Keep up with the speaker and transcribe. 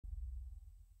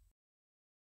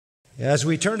As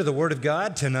we turn to the Word of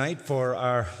God tonight for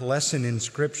our lesson in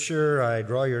Scripture, I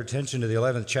draw your attention to the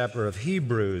 11th chapter of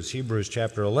Hebrews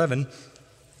chapter 11.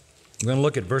 We're going to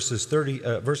look at verses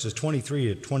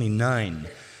 23 to 29.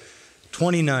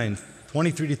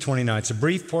 23 to 29. It's a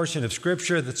brief portion of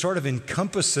Scripture that sort of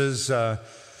encompasses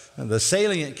the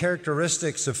salient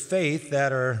characteristics of faith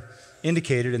that are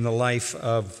indicated in the life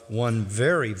of one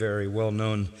very, very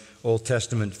well-known Old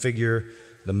Testament figure,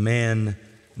 the man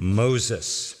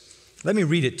Moses. Let me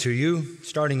read it to you,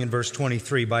 starting in verse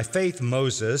 23. By faith,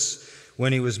 Moses,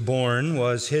 when he was born,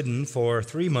 was hidden for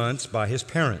 3 months by his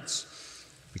parents,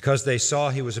 because they saw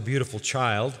he was a beautiful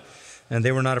child, and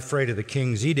they were not afraid of the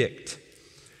king's edict.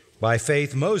 By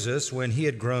faith, Moses, when he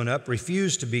had grown up,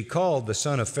 refused to be called the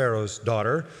son of Pharaoh's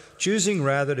daughter, choosing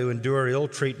rather to endure ill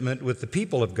treatment with the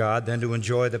people of God than to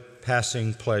enjoy the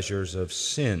passing pleasures of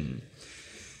sin,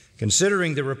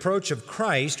 considering the reproach of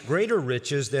Christ greater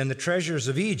riches than the treasures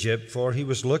of Egypt, for he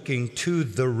was looking to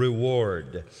the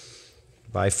reward.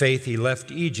 By faith he left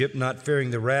Egypt, not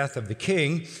fearing the wrath of the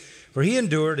king, for he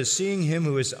endured as seeing him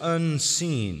who is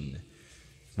unseen.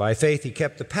 By faith he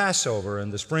kept the Passover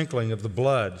and the sprinkling of the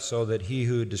blood, so that he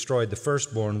who destroyed the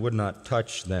firstborn would not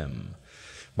touch them.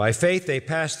 By faith they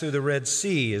passed through the Red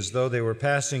Sea as though they were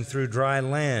passing through dry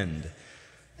land,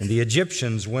 and the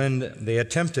Egyptians, when they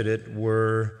attempted it,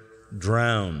 were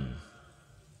drowned.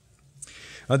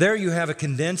 Now, there you have a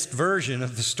condensed version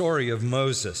of the story of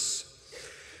Moses.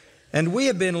 And we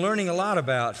have been learning a lot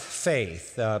about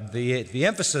faith. The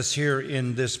emphasis here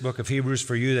in this book of Hebrews,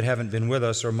 for you that haven't been with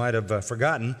us or might have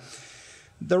forgotten,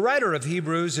 the writer of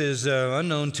Hebrews is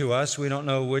unknown to us. We don't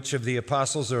know which of the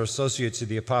apostles or associates of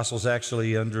the apostles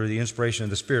actually, under the inspiration of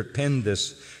the Spirit, penned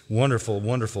this wonderful,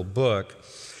 wonderful book.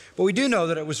 But we do know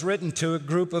that it was written to a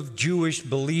group of Jewish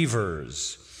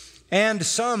believers. And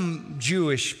some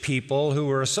Jewish people who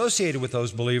were associated with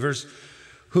those believers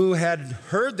who had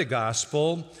heard the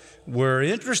gospel, were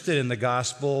interested in the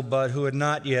gospel, but who had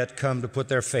not yet come to put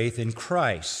their faith in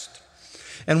Christ.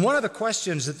 And one of the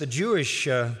questions that the Jewish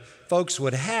folks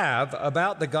would have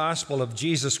about the gospel of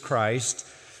Jesus Christ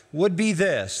would be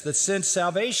this, that since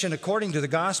salvation according to the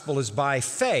gospel is by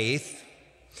faith,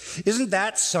 isn't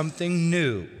that something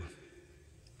new?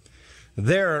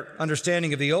 Their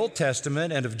understanding of the Old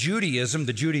Testament and of Judaism,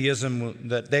 the Judaism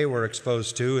that they were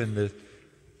exposed to in the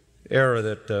era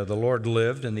that the Lord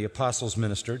lived and the apostles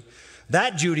ministered,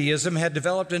 that Judaism had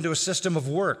developed into a system of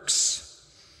works.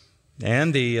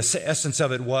 And the essence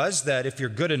of it was that if you're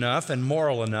good enough and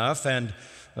moral enough and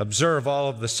observe all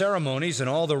of the ceremonies and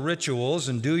all the rituals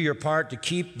and do your part to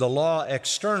keep the law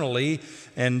externally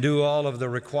and do all of the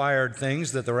required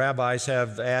things that the rabbis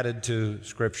have added to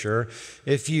Scripture,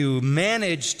 if you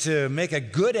manage to make a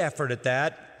good effort at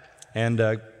that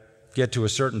and get to a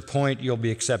certain point, you'll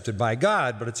be accepted by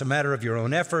God. But it's a matter of your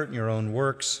own effort and your own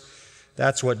works.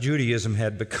 That's what Judaism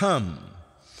had become.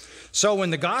 So when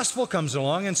the gospel comes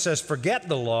along and says, forget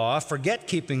the law, forget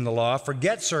keeping the law,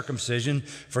 forget circumcision,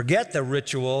 forget the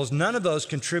rituals, none of those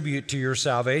contribute to your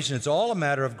salvation, it's all a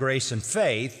matter of grace and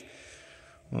faith,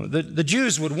 the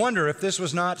Jews would wonder if this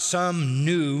was not some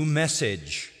new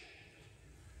message.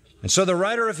 And so the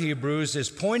writer of Hebrews is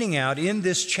pointing out in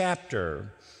this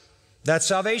chapter that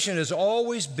salvation has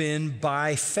always been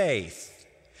by faith.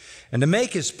 And to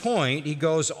make his point, he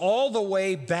goes all the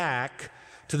way back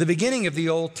to the beginning of the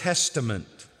Old Testament.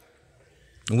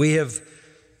 We have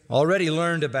already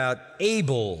learned about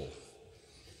Abel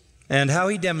and how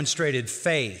he demonstrated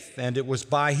faith, and it was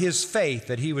by his faith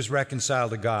that he was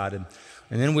reconciled to God. And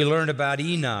then we learned about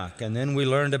Enoch, and then we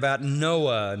learned about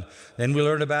Noah, and then we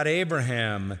learned about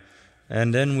Abraham,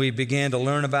 and then we began to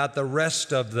learn about the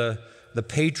rest of the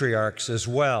patriarchs as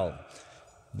well,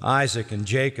 Isaac and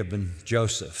Jacob and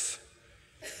Joseph.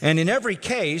 And in every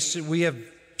case, we have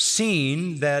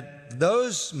seen that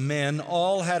those men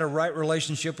all had a right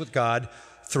relationship with God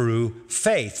through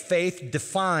faith. Faith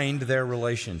defined their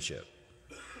relationship.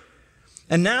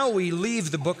 And now we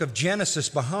leave the book of Genesis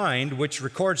behind, which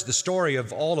records the story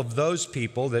of all of those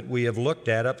people that we have looked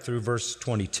at up through verse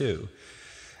 22.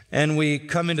 And we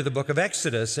come into the book of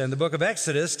Exodus, and the book of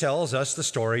Exodus tells us the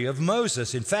story of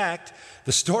Moses. In fact,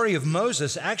 the story of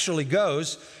Moses actually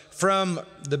goes from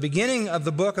the beginning of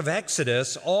the book of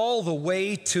Exodus all the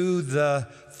way to the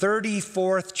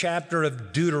 34th chapter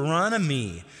of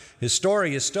Deuteronomy. His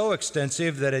story is so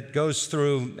extensive that it goes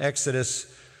through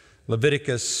Exodus,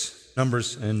 Leviticus,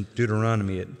 Numbers, and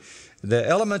Deuteronomy. The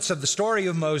elements of the story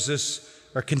of Moses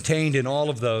are contained in all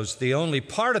of those. The only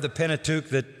part of the Pentateuch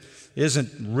that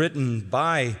isn't written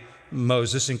by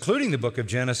Moses, including the book of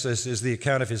Genesis, is the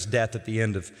account of his death at the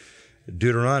end of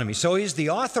Deuteronomy. So he's the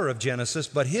author of Genesis,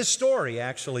 but his story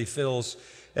actually fills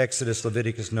Exodus,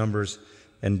 Leviticus, Numbers,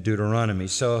 and Deuteronomy.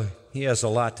 So he has a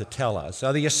lot to tell us.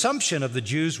 Now, the assumption of the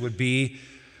Jews would be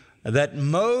that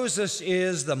Moses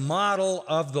is the model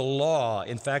of the law.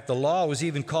 In fact, the law was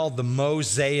even called the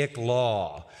Mosaic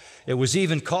Law. It was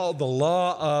even called the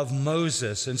Law of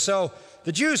Moses. And so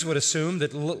the Jews would assume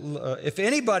that if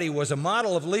anybody was a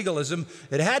model of legalism,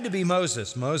 it had to be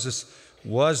Moses. Moses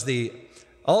was the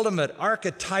ultimate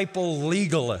archetypal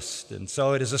legalist. And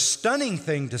so it is a stunning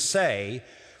thing to say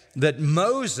that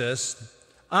Moses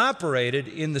operated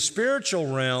in the spiritual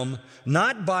realm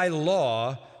not by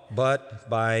law, but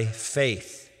by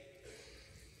faith.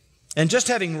 And just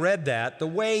having read that, the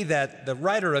way that the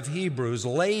writer of Hebrews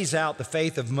lays out the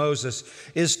faith of Moses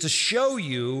is to show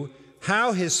you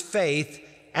how his faith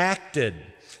acted,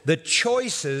 the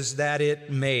choices that it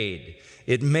made.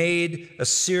 It made a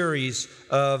series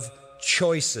of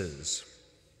choices.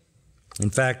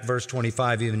 In fact, verse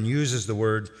 25 even uses the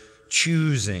word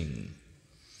choosing.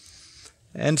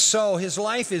 And so his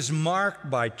life is marked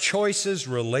by choices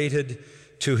related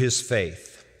to his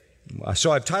faith.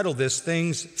 So I've titled this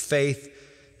Things Faith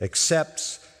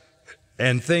Accepts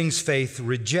and Things Faith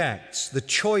Rejects, the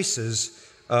choices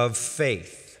of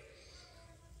faith.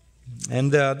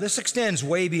 And this extends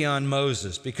way beyond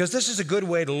Moses, because this is a good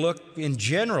way to look in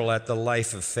general at the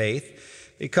life of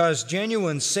faith, because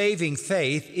genuine saving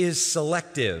faith is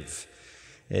selective.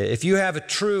 If you have a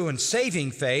true and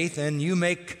saving faith, then you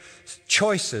make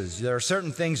choices. There are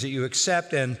certain things that you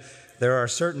accept, and there are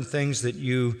certain things that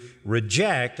you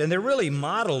reject, and they're really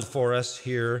modeled for us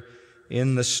here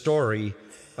in the story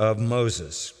of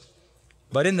Moses.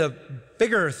 But in the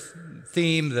bigger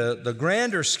theme, the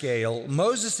grander scale,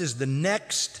 Moses is the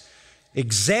next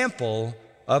example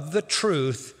of the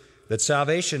truth that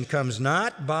salvation comes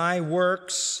not by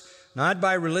works, not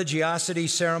by religiosity,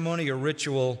 ceremony, or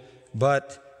ritual,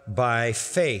 but by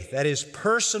faith. That is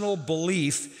personal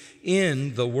belief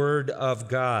in the Word of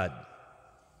God.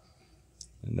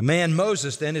 And the man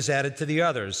Moses then is added to the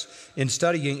others. In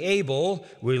studying Abel,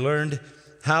 we learned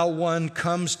how one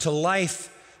comes to life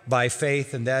by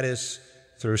faith, and that is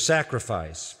through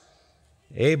sacrifice.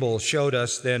 Abel showed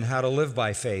us then how to live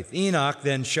by faith. Enoch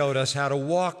then showed us how to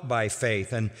walk by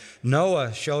faith. And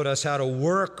Noah showed us how to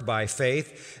work by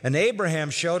faith. And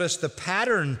Abraham showed us the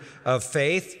pattern of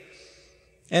faith.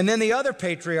 And then the other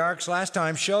patriarchs last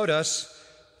time showed us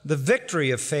the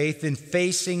victory of faith in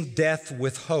facing death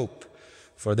with hope.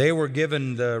 For they were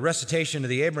given the recitation of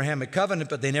the Abrahamic covenant,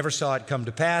 but they never saw it come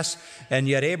to pass. And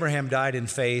yet Abraham died in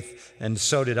faith, and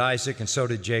so did Isaac, and so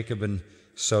did Jacob, and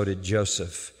so did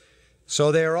Joseph.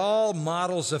 So they're all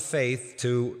models of faith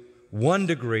to one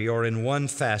degree or in one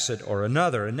facet or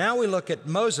another. And now we look at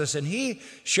Moses, and he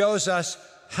shows us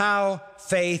how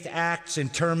faith acts in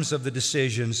terms of the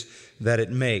decisions that it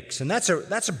makes. And that's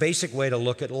a basic way to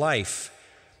look at life.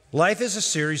 Life is a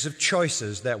series of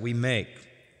choices that we make.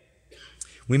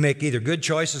 We make either good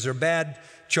choices or bad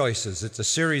choices. It's a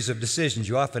series of decisions.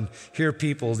 You often hear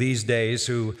people these days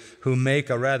who make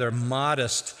a rather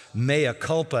modest mea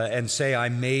culpa and say, I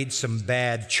made some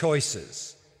bad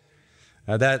choices.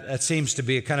 That seems to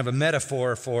be a kind of a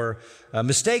metaphor for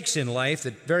mistakes in life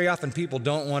that very often people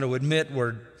don't want to admit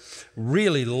were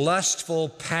really lustful,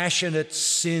 passionate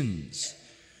sins.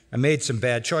 I made some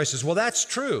bad choices. Well, that's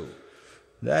true.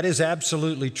 That is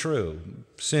absolutely true.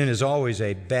 Sin is always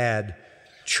a bad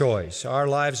choice. Our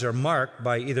lives are marked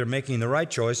by either making the right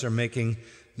choice or making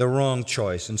the wrong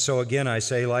choice. And so again, I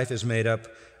say life is made up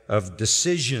of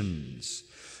decisions.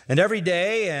 And every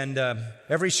day and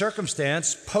every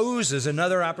circumstance poses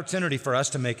another opportunity for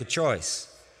us to make a choice.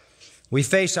 We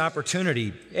face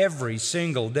opportunity every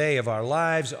single day of our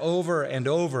lives over and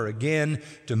over again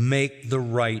to make the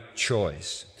right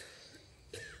choice.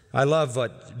 I love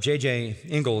what J.J.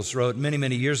 Ingalls wrote many,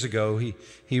 many years ago.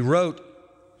 He wrote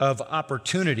of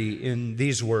opportunity in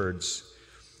these words.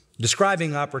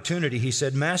 Describing opportunity, he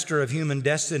said, Master of human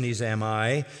destinies am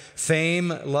I,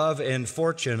 fame, love, and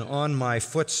fortune on my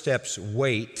footsteps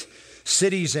wait.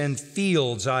 Cities and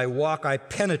fields I walk, I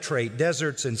penetrate,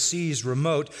 deserts and seas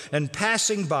remote, and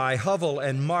passing by hovel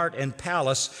and mart and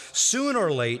palace, soon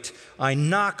or late I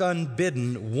knock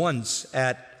unbidden once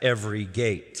at every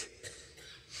gate.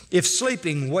 If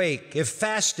sleeping, wake, if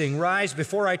fasting, rise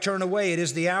before I turn away. It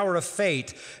is the hour of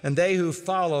fate, and they who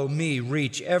follow me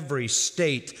reach every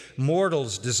state.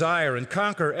 Mortals desire and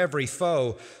conquer every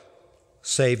foe,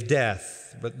 save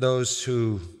death. But those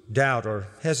who doubt or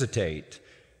hesitate,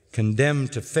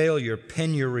 condemned to failure,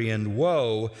 penury, and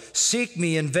woe, seek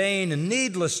me in vain and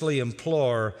needlessly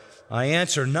implore. I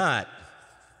answer not,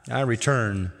 I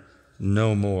return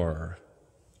no more.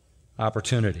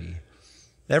 Opportunity.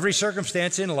 Every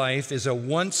circumstance in life is a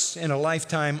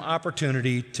once-in-a-lifetime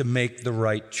opportunity to make the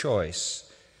right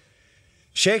choice.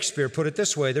 Shakespeare put it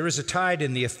this way: there is a tide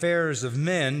in the affairs of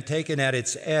men, taken at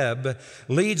its ebb,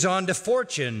 leads on to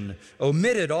fortune.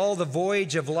 Omitted, all the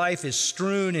voyage of life is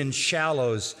strewn in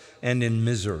shallows and in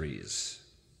miseries.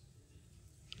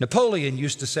 Napoleon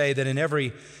used to say that in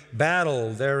every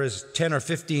battle there is a 10 or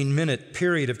 15-minute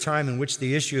period of time in which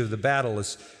the issue of the battle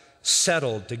is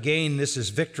settled. To gain this is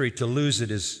victory, to lose it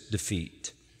is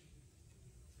defeat.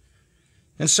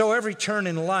 And so every turn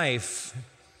in life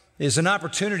is an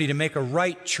opportunity to make a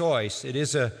right choice. It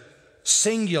is a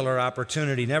singular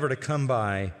opportunity, never to come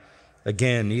by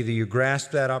again. Either you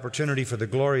grasp that opportunity for the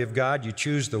glory of God, you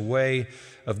choose the way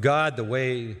of God, the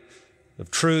way of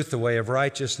truth, the way of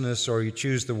righteousness, or you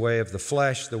choose the way of the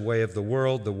flesh, the way of the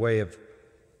world, the way of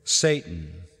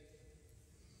Satan.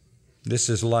 This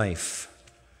is life.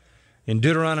 In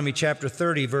Deuteronomy chapter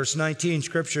 30, verse 19,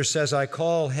 Scripture says, I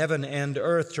call heaven and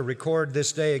earth to record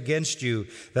this day against you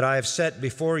that I have set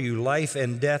before you life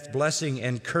and death, blessing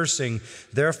and cursing.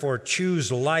 Therefore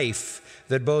choose life,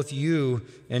 that both you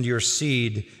and your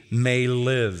seed may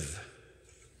live.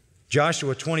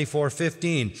 Joshua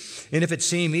 24:15, and if it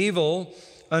seem evil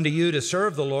unto you to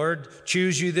serve the Lord,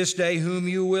 choose you this day whom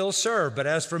you will serve. But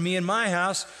as for me and my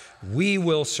house, we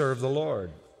will serve the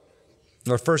Lord.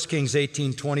 Or 1 Kings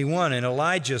 18:21, and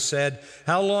Elijah said,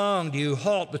 how long do you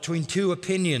halt between two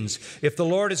opinions? If the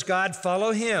Lord is God,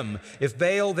 follow him. If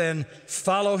Baal, then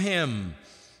follow him.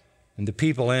 And the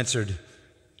people answered,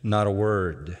 not a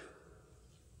word.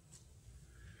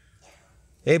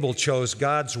 Abel chose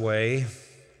God's way,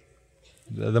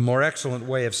 the more excellent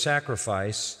way of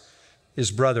sacrifice. His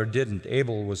brother didn't.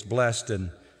 Abel was blessed and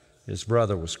his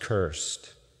brother was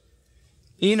cursed.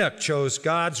 Enoch chose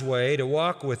God's way to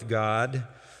walk with God.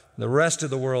 The rest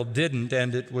of the world didn't,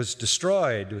 and it was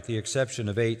destroyed with the exception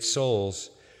of 8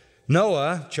 souls.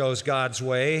 Noah chose God's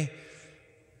way,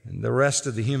 and the rest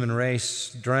of the human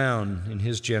race drowned in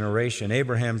his generation.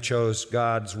 Abraham chose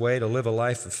God's way to live a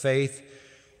life of faith,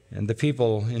 and the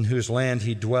people in whose land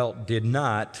he dwelt did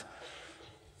not,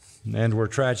 and were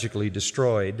tragically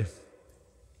destroyed.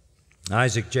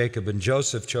 Isaac, Jacob, and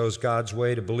Joseph chose God's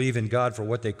way to believe in God for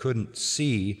what they couldn't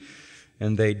see,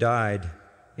 and they died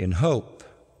in hope.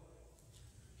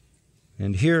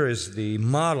 And here is the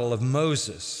model of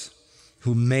Moses,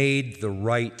 who made the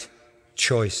right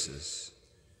choices.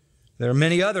 There are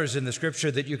many others in the Scripture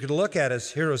that you could look at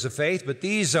as heroes of faith, but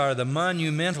these are the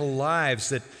monumental lives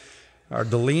that are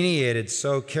delineated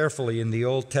so carefully in the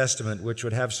Old Testament, which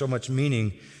would have so much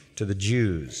meaning to the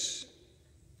Jews.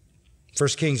 1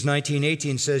 Kings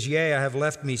 19:18 says, yea, I have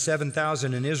left me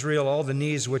 7,000 in Israel, all the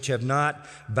knees which have not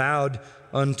bowed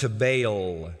unto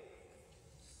Baal,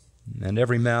 and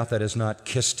every mouth that has not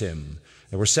kissed him.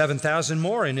 There were 7,000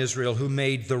 more in Israel who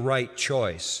made the right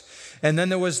choice. And then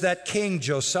there was that king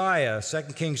Josiah,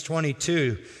 2 Kings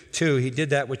 22:2. He did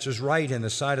that which was right in the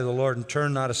sight of the Lord and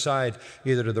turned not aside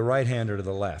either to the right hand or to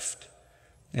the left.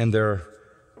 And there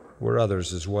were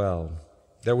others as well.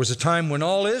 There was a time when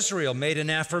all Israel made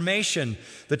an affirmation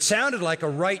that sounded like a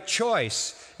right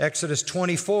choice. Exodus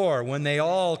 24, when they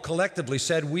all collectively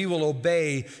said, we will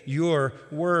obey your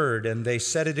word. And they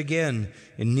said it again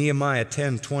in Nehemiah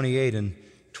 10:28 and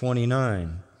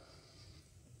 29.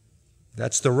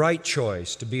 That's the right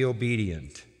choice, to be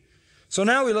obedient. So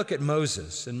now we look at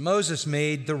Moses, and Moses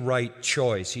made the right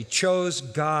choice. He chose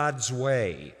God's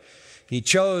way. He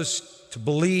chose to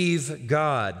believe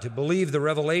God, to believe the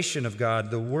revelation of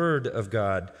God, the Word of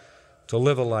God, to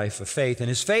live a life of faith. And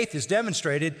his faith is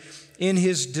demonstrated in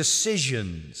his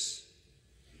decisions.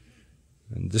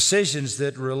 And decisions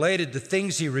that related to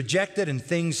things he rejected and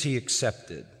things he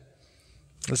accepted.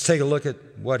 Let's take a look at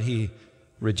what he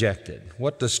rejected.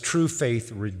 What does true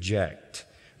faith reject?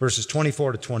 Verses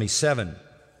 24 to 27.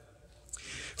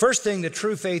 First thing that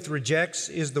true faith rejects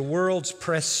is the world's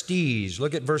prestige.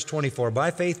 Look at verse 24.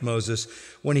 By faith Moses,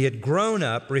 when he had grown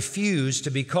up, refused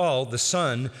to be called the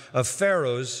son of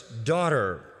Pharaoh's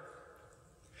daughter.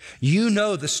 You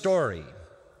know the story.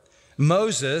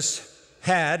 Moses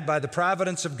had, by the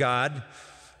providence of God,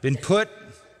 been put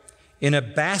in a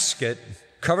basket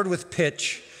covered with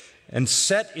pitch and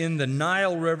set in the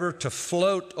Nile River to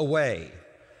float away.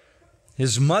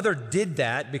 His mother did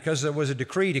that because there was a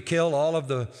decree to kill all of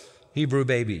the Hebrew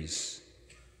babies.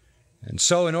 And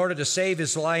so in order to save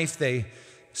his life, they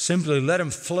simply let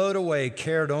him float away,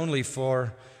 cared only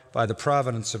for by the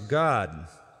providence of God.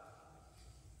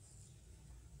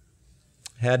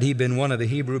 Had he been one of the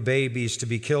Hebrew babies to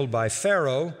be killed by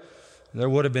Pharaoh, there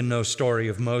would have been no story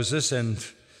of Moses, and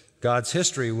God's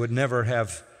history would never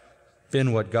have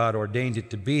been what God ordained it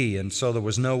to be, and so there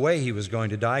was no way he was going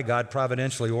to die. God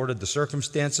providentially ordered the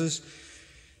circumstances.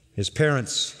 His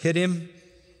parents hid him,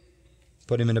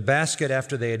 put him in a basket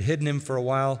after they had hidden him for a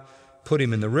while, put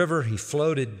him in the river. He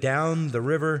floated down the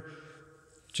river.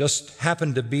 Just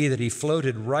happened to be that he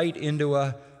floated right into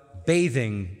a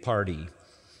bathing party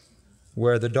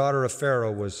where the daughter of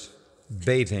Pharaoh was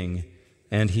bathing,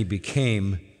 and he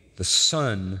became the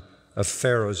son of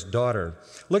Pharaoh's daughter.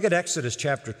 Look at Exodus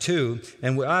chapter 2,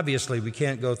 and obviously we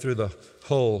can't go through the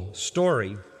whole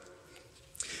story,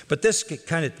 but this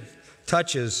kind of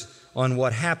touches on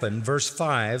what happened. Verse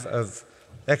 5 of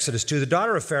Exodus 2, the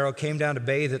daughter of Pharaoh came down to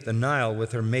bathe at the Nile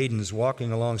with her maidens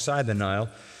walking alongside the Nile.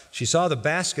 She saw the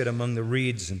basket among the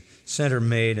reeds and sent her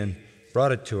maid and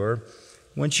brought it to her.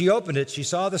 When she opened it, she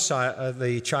saw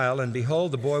the child, and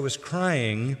behold, the boy was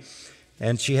crying,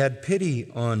 and she had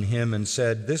pity on him and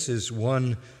said, "This is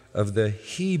one of the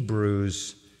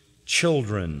Hebrews'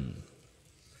 children."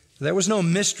 There was no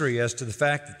mystery as to the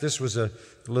fact that this was a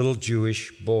little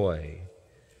Jewish boy.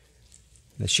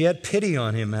 She had pity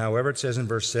on him, however, it says in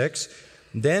verse 6.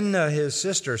 Then his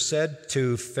sister said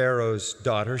to Pharaoh's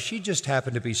daughter, she just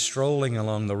happened to be strolling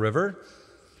along the river,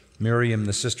 Miriam,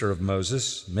 the sister of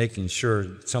Moses, making sure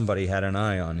somebody had an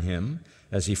eye on him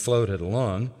as he floated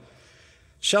along,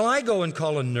 "Shall I go and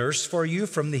call a nurse for you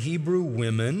from the Hebrew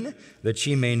women, that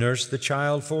she may nurse the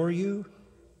child for you?"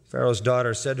 Pharaoh's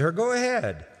daughter said to her, "Go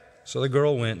ahead." So the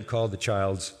girl went and called the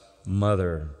child's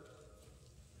mother.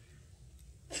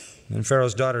 And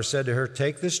Pharaoh's daughter said to her,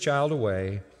 "Take this child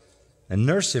away and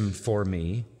nurse him for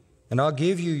me, and I'll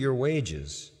give you your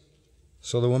wages."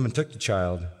 So the woman took the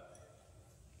child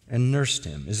and nursed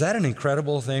him. Is that an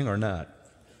incredible thing or not?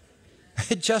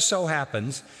 It just so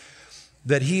happens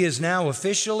that he is now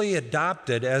officially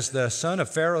adopted as the son of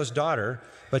Pharaoh's daughter,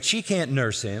 but she can't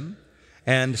nurse him,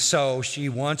 and so she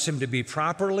wants him to be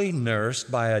properly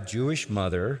nursed by a Jewish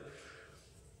mother.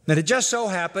 And it just so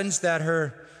happens that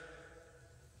her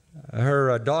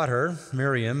daughter,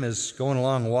 Miriam, is going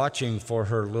along watching for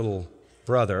her little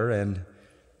brother, and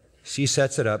she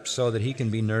sets it up so that he can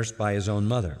be nursed by his own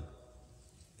mother.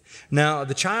 Now,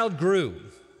 the child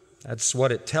grew. That's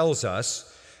what it tells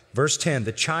us. Verse 10,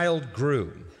 the child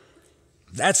grew.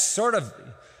 That's sort of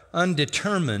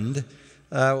undetermined.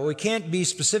 We can't be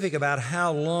specific about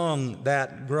how long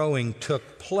that growing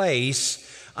took place.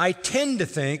 I tend to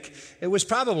think it was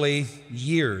probably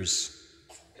years.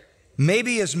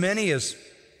 Maybe as many as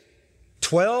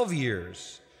 12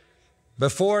 years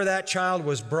before that child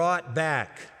was brought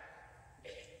back.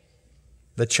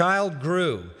 The child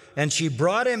grew, and she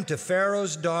brought him to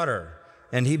Pharaoh's daughter,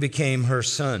 and he became her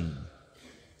son.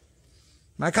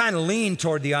 I kind of lean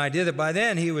toward the idea that by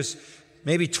then he was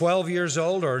maybe 12 years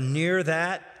old or near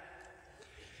that.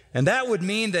 And that would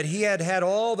mean that he had had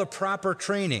all the proper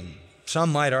training.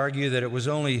 Some might argue that it was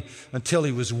only until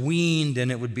he was weaned,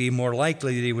 and it would be more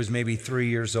likely that he was maybe 3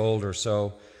 years old or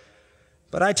so.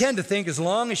 But I tend to think as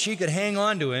long as she could hang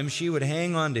on to him, she would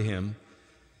hang on to him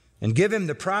and give him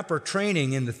the proper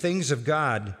training in the things of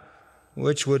God,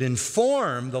 which would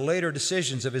inform the later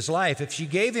decisions of his life. If she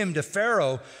gave him to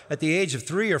Pharaoh at the age of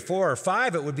 3 or 4 or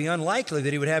 5, it would be unlikely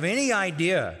that he would have any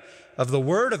idea of the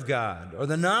Word of God or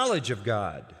the knowledge of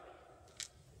God.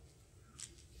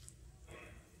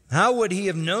 How would he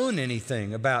have known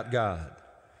anything about God?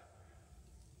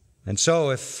 And so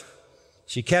if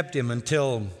she kept him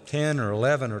until 10 or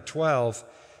 11 or 12,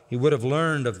 he would have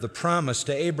learned of the promise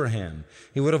to Abraham.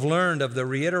 He would have learned of the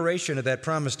reiteration of that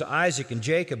promise to Isaac and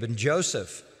Jacob and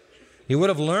Joseph. He would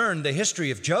have learned the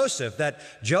history of Joseph,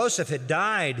 that Joseph had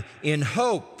died in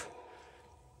hope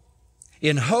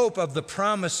of the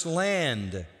promised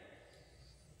land,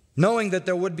 knowing that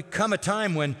there would come a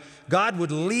time when God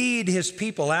would lead his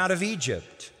people out of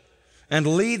Egypt and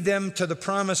lead them to the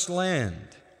promised land.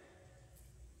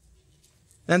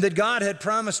 And that God had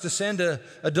promised to send a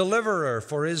deliverer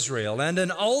for Israel, and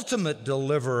an ultimate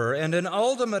deliverer, and an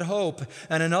ultimate hope,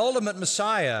 and an ultimate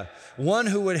Messiah, one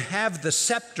who would have the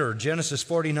scepter, Genesis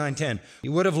 49:10. He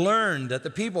would have learned that the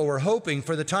people were hoping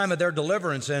for the time of their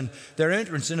deliverance and their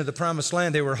entrance into the promised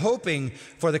land. They were hoping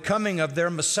for the coming of their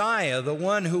Messiah, the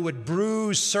one who would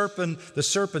bruise the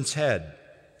serpent's head.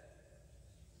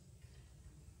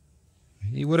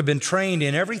 He would have been trained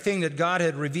in everything that God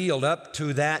had revealed up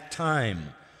to that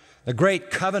time. The great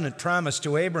covenant promise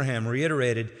to Abraham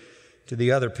reiterated to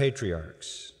the other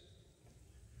patriarchs.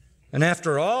 And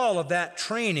after all of that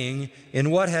training in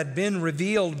what had been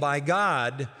revealed by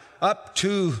God up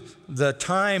to the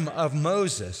time of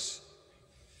Moses,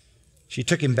 she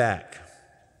took him back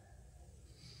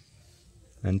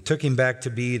and took him back to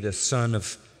be the son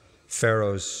of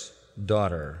Pharaoh's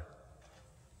daughter.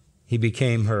 He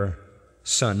became her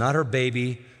son, not her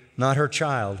baby, not her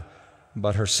child,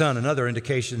 but her son, another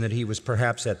indication that he was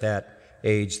perhaps at that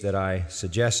age that I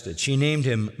suggested. She named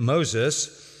him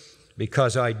Moses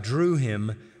because I drew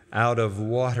him out of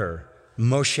water,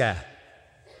 Moshe,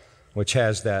 which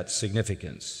has that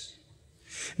significance.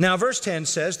 Now, verse 10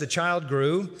 says the child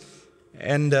grew,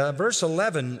 and verse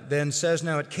 11 then says,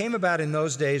 now it came about in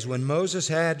those days when Moses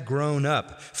had grown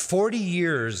up. 40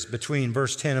 years between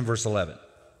verse 10 and verse 11.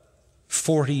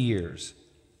 40 years.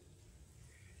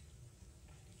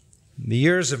 The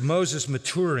years of Moses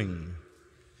maturing,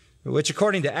 which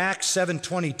according to Acts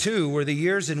 7:22 were the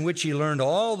years in which he learned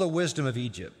all the wisdom of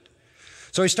Egypt.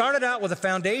 So he started out with a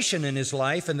foundation in his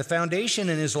life, and the foundation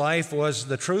in his life was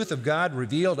the truth of God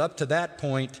revealed up to that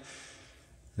point.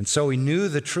 And so he knew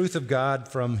the truth of God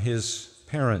from his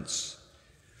parents.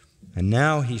 And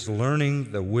now he's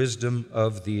learning the wisdom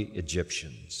of the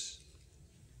Egyptians.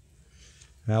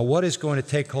 Now, what is going to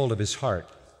take hold of his heart?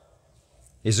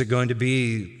 Is it going to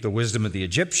be the wisdom of the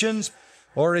Egyptians,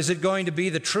 or is it going to be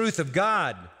the truth of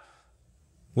God?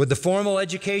 With the formal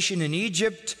education in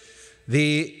Egypt,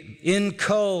 the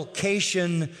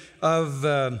inculcation of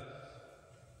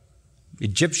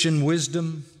Egyptian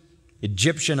wisdom,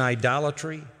 Egyptian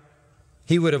idolatry.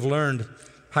 He would have learned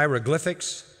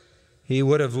hieroglyphics. He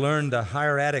would have learned the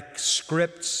hieratic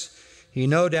scripts. He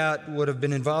no doubt would have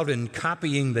been involved in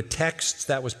copying the texts.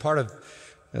 That was part of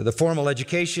the formal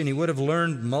education. He would have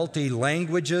learned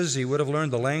multi-languages. He would have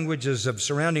learned the languages of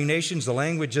surrounding nations, the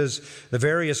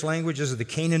various languages of the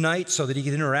Canaanites, so that he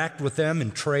could interact with them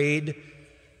and trade.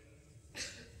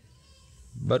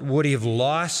 But would he have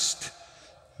lost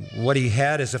what he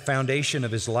had as a foundation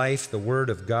of his life, the Word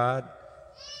of God?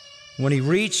 When he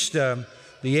reached the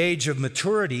age of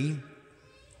maturity,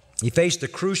 he faced a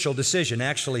crucial decision.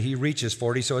 Actually, he reaches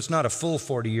 40, so it's not a full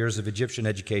 40 years of Egyptian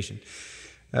education.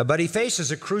 But he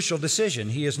faces a crucial decision.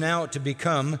 He is now to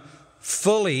become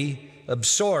fully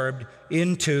absorbed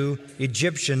into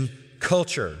Egyptian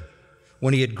culture.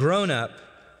 When he had grown up,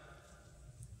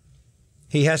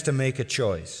 he has to make a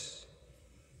choice.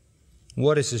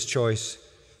 What is his choice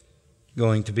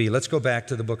going to be? Let's go back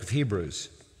to the book of Hebrews,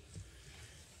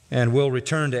 and we'll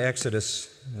return to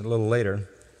Exodus a little later.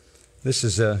 This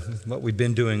is what we've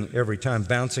been doing every time,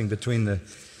 bouncing between the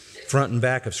front and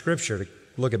back of Scripture to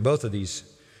look at both of these,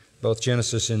 both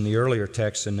Genesis in the earlier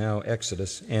text and now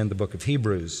Exodus and the book of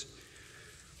Hebrews.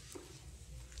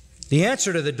 The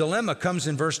answer to the dilemma comes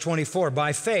in verse 24.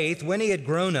 By faith, when he had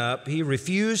grown up, he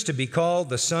refused to be called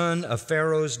the son of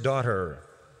Pharaoh's daughter.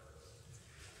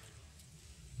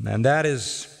 And that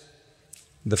is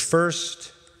the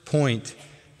first point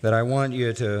that I want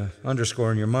you to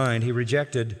underscore in your mind. He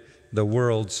rejected the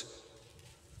world's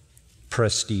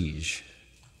prestige.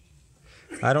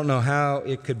 I don't know how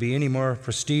it could be any more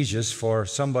prestigious for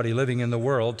somebody living in the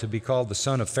world to be called the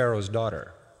son of Pharaoh's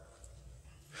daughter,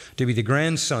 to be the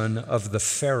grandson of the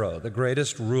Pharaoh, the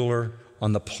greatest ruler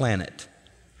on the planet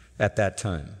at that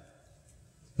time.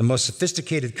 The most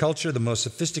sophisticated culture, the most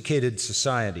sophisticated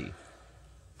society,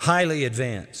 highly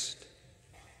advanced.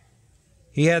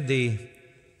 He had the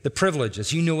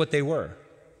privileges, he knew what they were,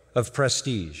 of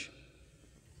prestige.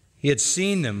 He had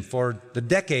seen them for the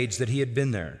decades that he had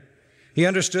been there. He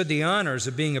understood the honors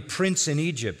of being a prince in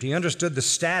Egypt. He understood the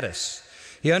status.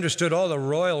 He understood all the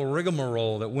royal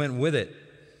rigmarole that went with it.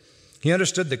 He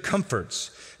understood the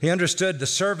comforts. He understood the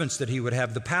servants that he would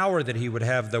have, the power that he would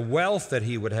have, the wealth that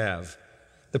he would have,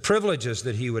 the privileges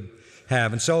that he would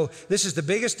have. And so this is the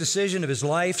biggest decision of his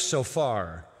life so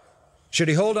far. Should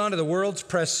he hold on to the world's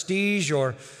prestige,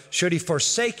 or should he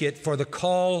forsake it for the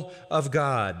call of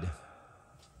God?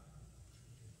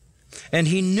 And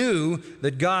he knew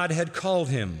that God had called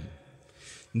him.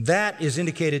 That is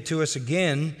indicated to us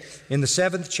again in the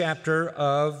 7th chapter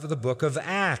of the book of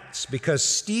Acts, because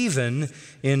Stephen,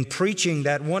 in preaching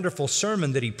that wonderful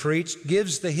sermon that he preached,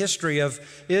 gives the history of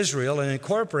Israel and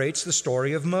incorporates the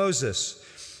story of Moses.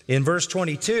 In verse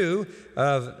 22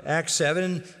 of Acts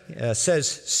 7 says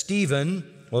Stephen,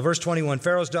 well, verse 21,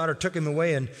 Pharaoh's daughter took him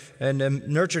away and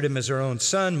nurtured him as her own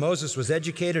son. Moses was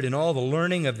educated in all the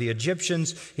learning of the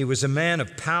Egyptians. He was a man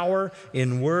of power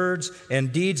in words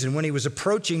and deeds. And when he was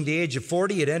approaching the age of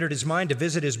 40, it entered his mind to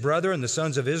visit his brother and the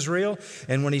sons of Israel.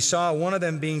 And when he saw one of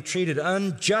them being treated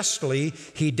unjustly,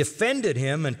 he defended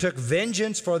him and took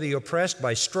vengeance for the oppressed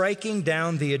by striking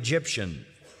down the Egyptian.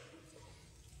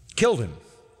 Killed him.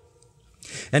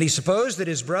 And he supposed that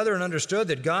his brethren understood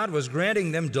that God was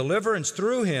granting them deliverance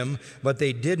through him, but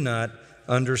they did not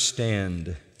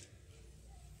understand.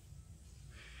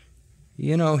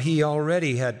 You know, he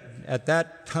already had, at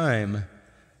that time,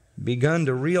 begun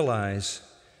to realize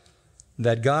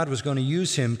that God was going to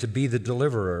use him to be the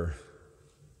deliverer.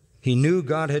 He knew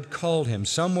God had called him.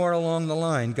 Somewhere along the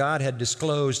line, God had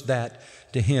disclosed that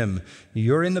to him.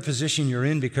 You're in the position you're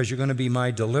in because you're going to be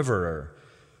my deliverer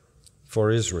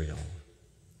for Israel.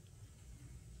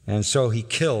 And so he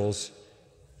kills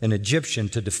an Egyptian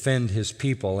to defend his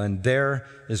people, and there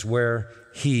is where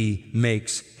he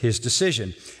makes his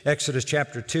decision. Exodus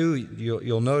chapter 2,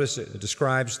 you'll notice it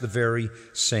describes the very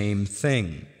same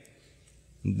thing.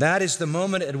 That is the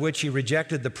moment at which he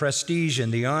rejected the prestige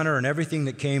and the honor and everything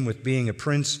that came with being a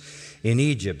prince in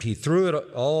Egypt. He threw it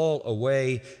all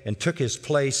away and took his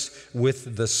place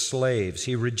with the slaves.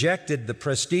 He rejected the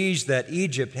prestige that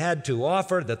Egypt had to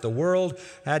offer, that the world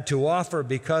had to offer,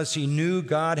 because he knew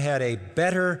God had a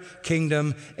better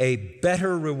kingdom, a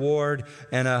better reward,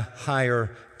 and a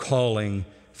higher calling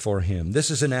for him.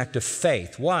 This is an act of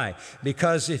faith. Why?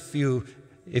 Because if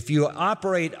you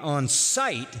operate on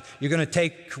sight, you're going to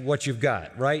take what you've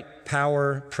got, right?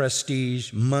 Power,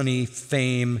 prestige, money,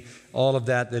 fame, all of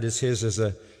that is his as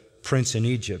a prince in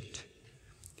Egypt.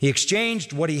 He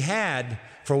exchanged what he had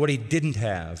for what he didn't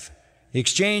have. He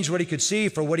exchanged what he could see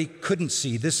for what he couldn't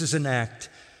see. This is an act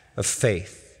of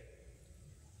faith.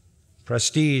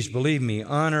 Prestige, believe me,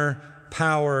 honor,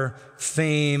 power,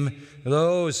 fame,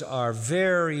 those are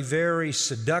very, very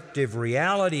seductive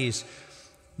realities.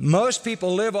 Most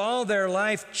people live all their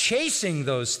life chasing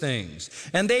those things,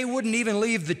 and they wouldn't even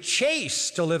leave the chase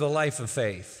to live a life of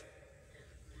faith.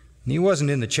 He wasn't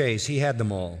in the chase. He had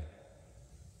them all,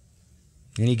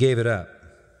 and he gave it up.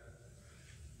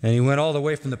 And he went all the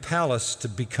way from the palace to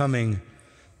becoming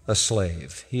a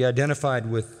slave. He identified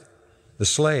with the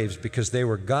slaves because they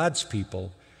were God's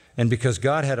people and because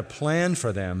God had a plan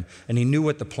for them, and he knew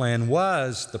what the plan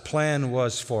was. The plan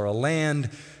was for a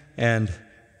land and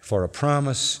for a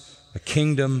promise, a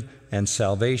kingdom, and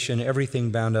salvation, everything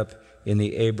bound up in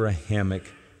the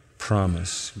Abrahamic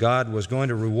promise. God was going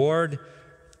to reward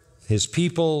his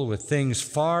people with things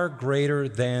far greater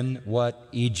than what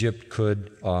Egypt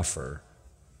could offer.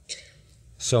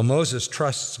 So Moses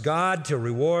trusts God to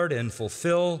reward and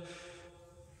fulfill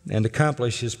and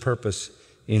accomplish his purpose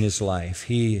in his life.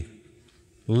 He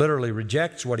literally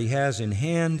rejects what he has in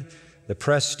hand, the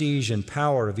prestige and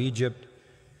power of Egypt,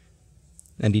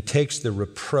 and he takes the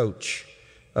reproach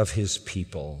of his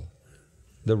people,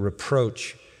 the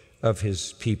reproach of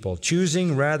his people,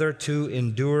 choosing rather to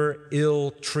endure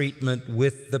ill treatment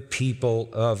with the people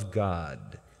of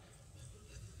God.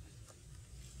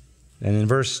 And in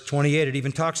verse 28, it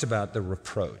even talks about the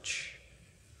reproach.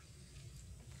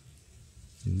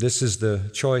 This is the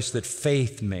choice that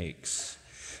faith makes.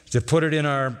 To put it in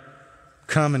our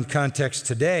common context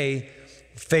today,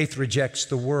 faith rejects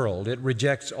the world. It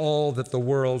rejects all that the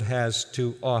world has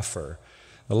to offer.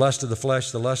 The lust of the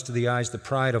flesh, the lust of the eyes, the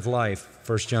pride of life.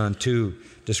 1 John 2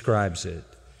 describes it.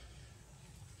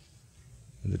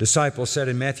 The disciples said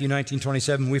in Matthew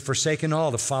 19:27, "We've forsaken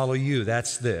all to follow you."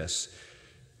 That's this.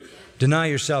 Deny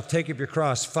yourself, take up your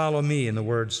cross, follow me, in the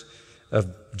words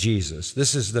of Jesus.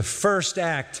 This is the first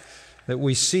act that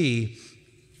we see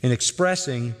in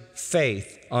expressing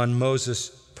faith on Moses'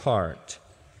 part.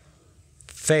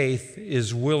 Faith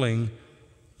is willing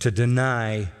to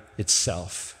deny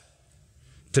itself,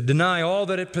 to deny all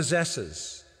that it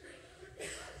possesses.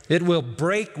 It will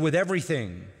break with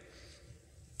everything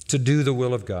to do the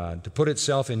will of God, to put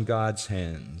itself in God's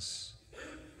hands.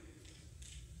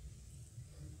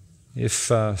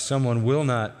 If someone will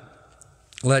not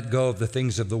let go of the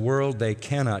things of the world, they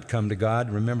cannot come to God.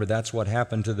 Remember, that's what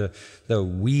happened to the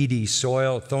weedy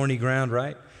soil, thorny ground,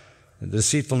 right? The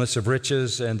deceitfulness of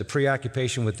riches and the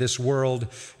preoccupation with this world,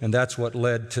 and that's what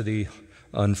led to the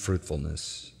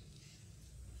unfruitfulness.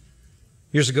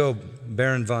 Years ago,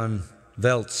 Baron von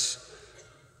Veltz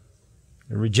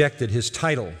rejected his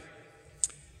title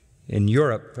in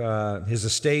Europe, his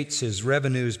estates, his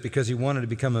revenues, because he wanted to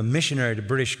become a missionary to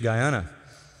British Guiana.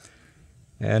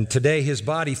 And today his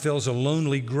body fills a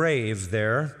lonely grave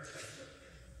there.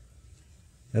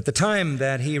 At the time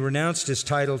that he renounced his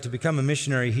title to become a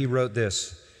missionary, he wrote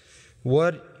this: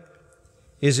 "What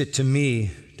is it to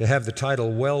me to have the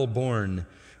title well born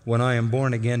when I am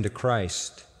born again to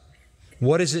Christ?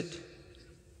 What is it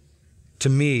to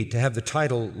me to have the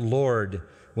title Lord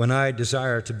when I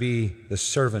desire to be the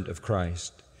servant of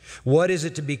Christ? What is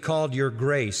it to be called your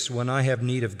grace when I have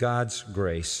need of God's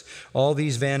grace? All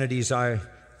these vanities I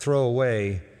throw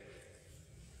away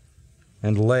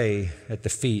and lay at the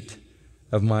feet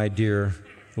of my dear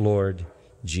Lord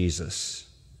Jesus."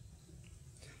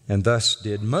 And thus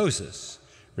did Moses,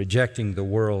 rejecting the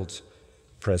world's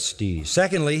prestige.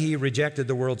 Secondly, he rejected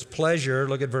the world's pleasure.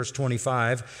 Look at verse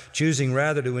 25, choosing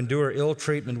rather to endure ill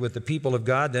treatment with the people of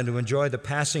God than to enjoy the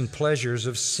passing pleasures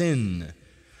of sin.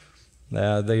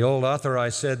 The old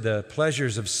authorized said the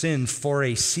pleasures of sin for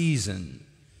a season.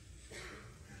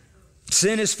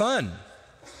 Sin is fun.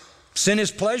 Sin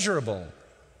is pleasurable.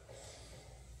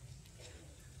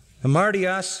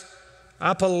 Hamartios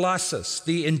apolasis,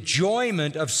 the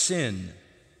enjoyment of sin.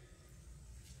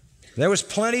 There was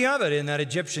plenty of it in that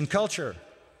Egyptian culture.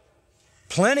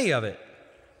 Plenty of it.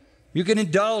 You can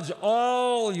indulge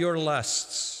all your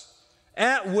lusts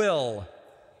at will,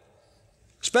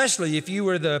 especially if you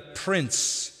were the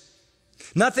prince.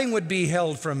 Nothing would be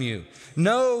held from you.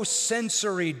 No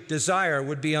sensory desire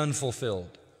would be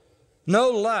unfulfilled. No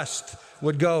lust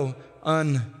would go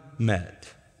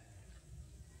unmet.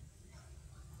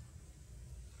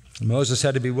 Moses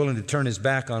had to be willing to turn his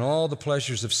back on all the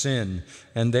pleasures of sin,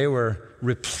 and they were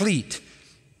replete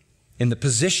in the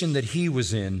position that he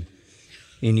was in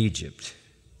Egypt.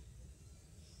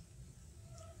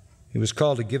 He was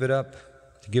called to give it up,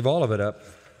 to give all of it up,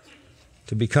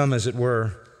 to become, as it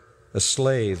were, a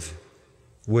slave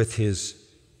with his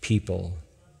people.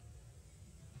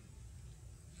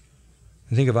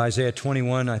 I think of Isaiah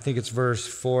 21, I think it's verse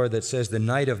 4, that says, "The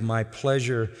night of my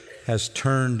pleasure has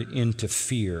turned into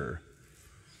fear."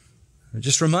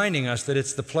 Just reminding us that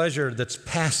it's the pleasure that's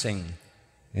passing,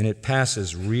 and it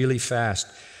passes really fast.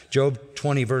 Job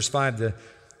 20, verse 5,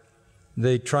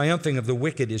 the triumphing of the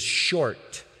wicked is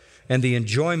short, and the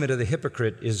enjoyment of the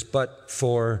hypocrite is but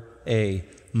for a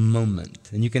moment.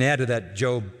 And you can add to that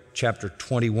Job chapter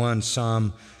 21,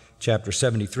 Psalm chapter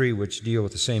 73, which deal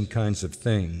with the same kinds of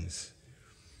things.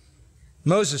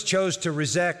 Moses chose to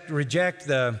reject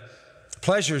the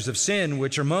pleasures of sin,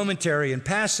 which are momentary and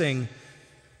passing,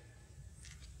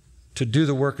 to do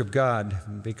the work of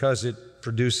God because it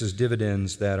produces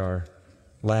dividends that are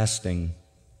lasting.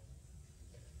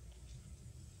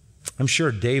 I'm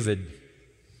sure David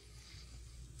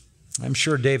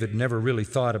never really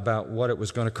thought about what it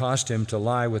was going to cost him to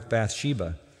lie with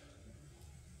Bathsheba.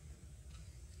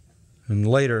 And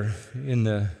later, in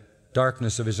the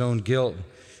darkness of his own guilt,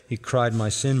 he cried, my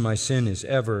sin is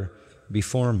ever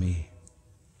before me."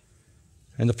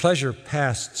 And the pleasure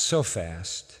passed so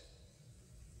fast,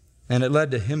 and it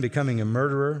led to him becoming a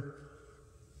murderer,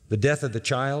 the death of the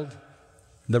child,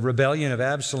 the rebellion of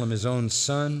Absalom, his own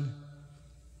son,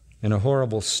 and a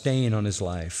horrible stain on his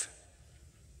life,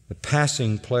 the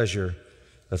passing pleasure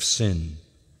of sin.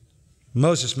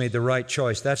 Moses made the right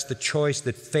choice. That's the choice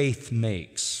that faith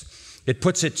makes. It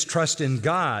puts its trust in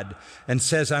God and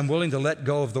says, I'm willing to let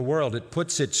go of the world. It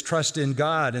puts its trust in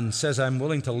God and says, I'm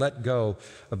willing to let go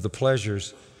of the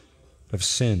pleasures of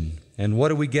sin. And what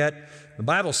do we get? The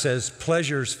Bible says,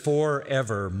 pleasures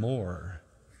forevermore,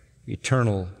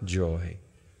 eternal joy.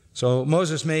 So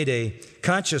Moses made a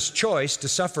conscious choice to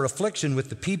suffer affliction with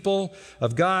the people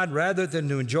of God rather than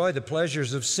to enjoy the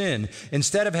pleasures of sin.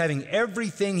 Instead of having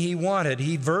everything he wanted,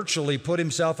 he virtually put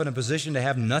himself in a position to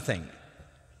have nothing.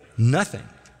 Nothing.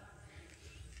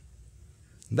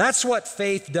 That's what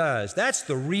faith does. That's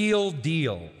the real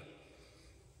deal.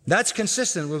 That's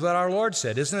consistent with what our Lord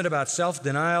said. Isn't it about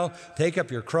self-denial? Take up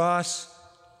your cross.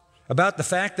 About the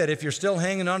fact that if you're still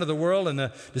hanging on to the world and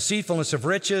the deceitfulness of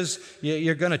riches,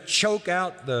 you're going to choke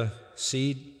out the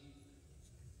seed.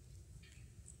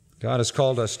 God has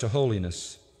called us to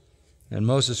holiness, and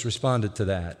Moses responded to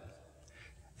that.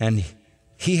 And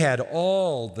he had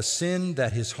all the sin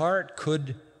that his heart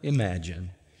could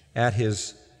imagine at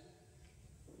his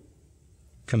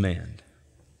command,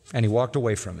 and he walked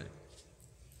away from it.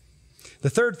 The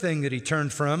third thing that he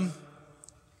turned from,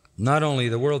 not only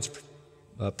the world's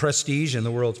prestige and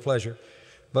the world's pleasure,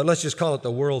 but let's just call it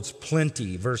the world's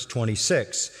plenty. Verse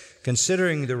 26,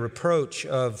 considering the reproach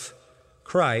of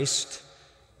Christ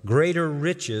greater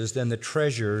riches than the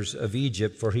treasures of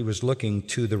Egypt, for he was looking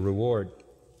to the reward.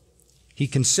 He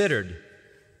considered.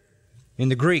 In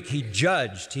the Greek, he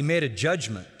judged. He made a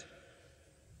judgment.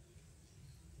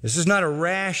 This is not a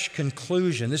rash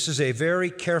conclusion. This is a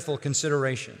very careful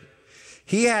consideration.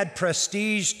 He had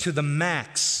prestige to the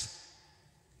max.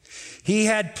 He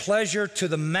had pleasure to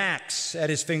the max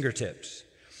at his fingertips.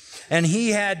 And he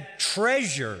had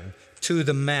treasure to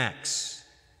the max.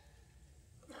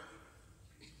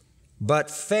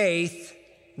 But faith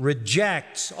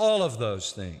rejects all of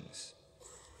those things.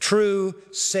 True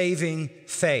saving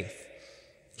faith.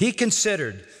 He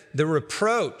considered the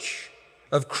reproach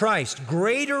of Christ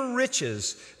greater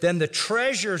riches than the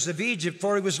treasures of Egypt,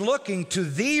 for he was looking to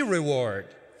the reward.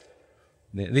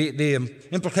 The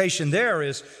implication there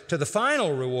is to the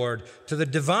final reward, to the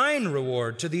divine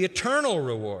reward, to the eternal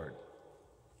reward.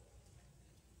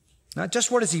 Now,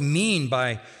 just what does he mean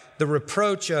by the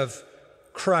reproach of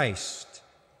Christ?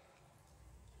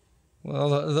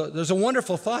 Well, there's a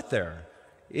wonderful thought there.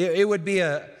 It would be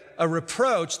a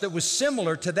reproach that was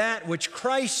similar to that which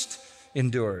Christ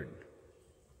endured.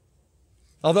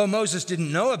 Although Moses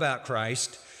didn't know about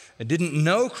Christ, didn't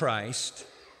know Christ,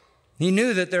 he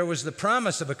knew that there was the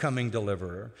promise of a coming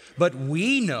deliverer. But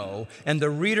we know, and the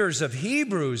readers of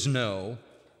Hebrews know,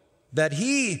 that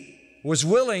he was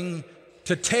willing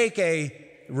to take a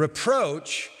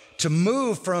reproach, to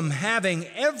move from having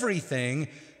everything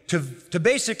to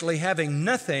basically having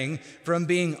nothing, from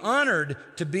being honored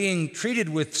to being treated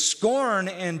with scorn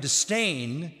and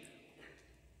disdain,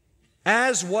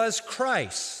 as was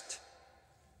Christ.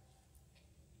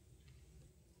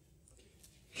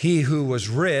 He who was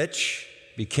rich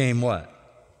became what?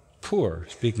 Poor,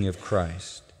 speaking of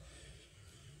Christ.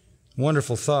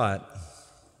 Wonderful thought.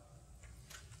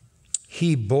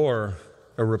 He bore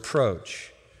a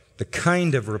reproach, the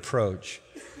kind of reproach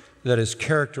that is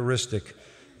characteristic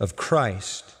of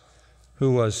Christ,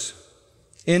 who was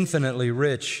infinitely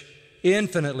rich,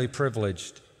 infinitely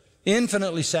privileged,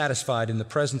 infinitely satisfied in the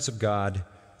presence of God,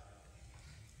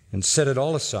 and set it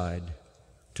all aside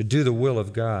to do the will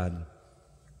of God,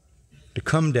 to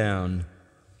come down,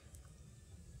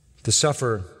 to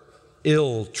suffer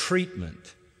ill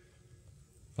treatment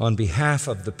on behalf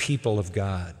of the people of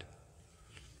God.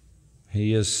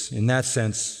 He is, in that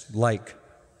sense, like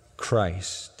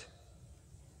Christ.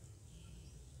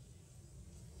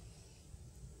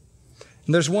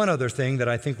 And there's one other thing that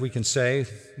I think we can say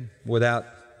without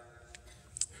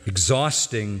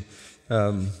exhausting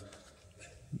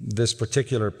this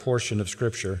particular portion of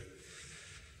Scripture.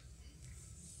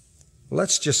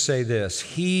 Let's just say this.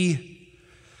 He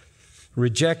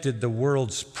rejected the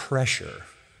world's pressure.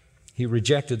 He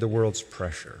rejected the world's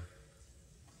pressure.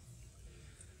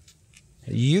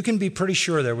 You can be pretty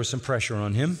sure there was some pressure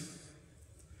on him.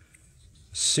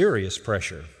 Serious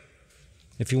pressure.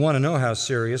 If you want to know how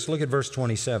serious, look at verse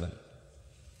 27.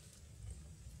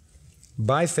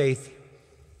 By faith,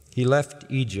 he left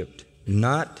Egypt,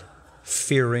 not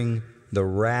fearing the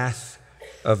wrath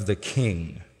of the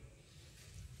king,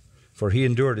 for he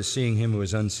endured as seeing him who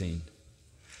is unseen.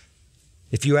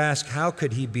 If you ask, how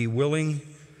could he be willing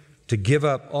to give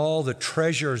up all the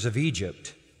treasures of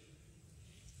Egypt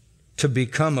to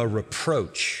become a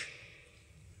reproach?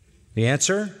 The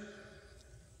answer?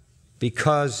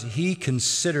 Because he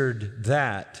considered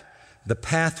that the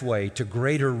pathway to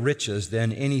greater riches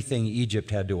than anything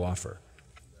Egypt had to offer.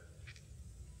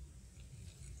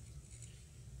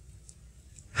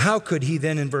 How could he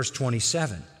then, in verse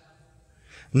 27,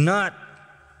 not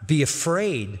be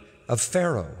afraid of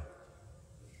Pharaoh?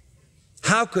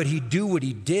 How could he do what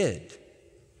he did?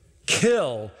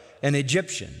 Kill an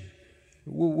Egyptian,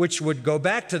 which would go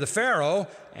back to the Pharaoh,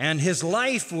 and his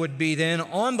life would be then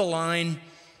on the line.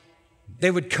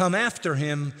 They would come after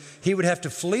him. He would have to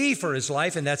flee for his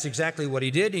life, and that's exactly what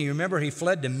he did. And you remember he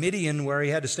fled to Midian, where he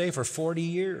had to stay for 40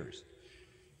 years.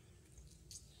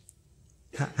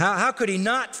 How could he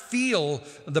not feel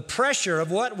the pressure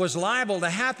of what was liable to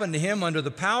happen to him under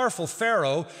the powerful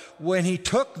Pharaoh when he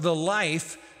took the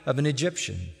life of an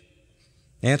Egyptian?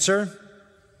 Answer?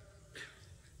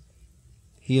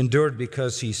 He endured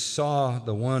because he saw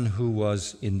the one who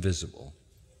was invisible.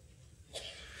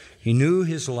 He knew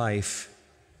his life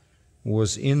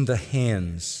was in the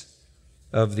hands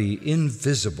of the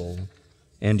invisible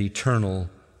and eternal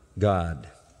God.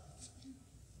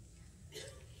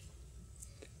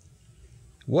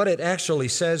 What it actually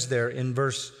says there in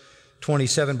verse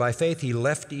 27, by faith he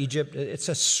left Egypt, it's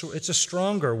a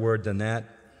stronger word than that.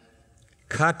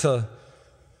 Kata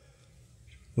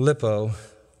lipo.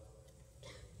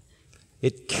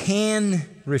 It can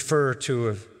refer to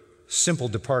a simple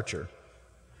departure,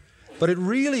 but it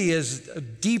really is a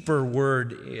deeper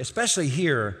word, especially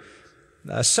here.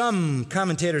 Some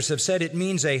commentators have said it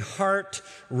means a heart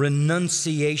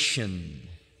renunciation.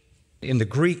 In the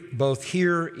Greek, both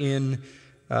here in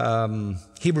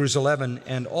Hebrews 11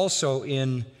 and also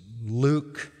in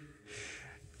Luke,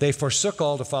 they forsook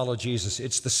all to follow Jesus.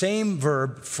 It's the same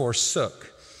verb, forsook.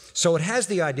 So it has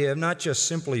the idea of not just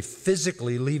simply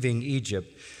physically leaving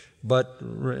Egypt, but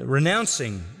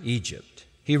renouncing Egypt.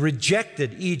 He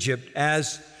rejected Egypt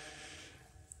as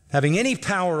having any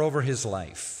power over his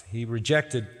life. He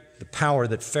rejected the power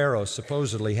that Pharaoh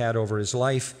supposedly had over his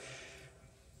life.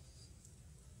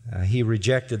 He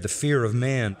rejected the fear of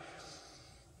man.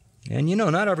 And you know,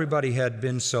 not everybody had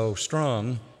been so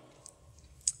strong.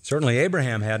 Certainly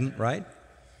Abraham hadn't, right?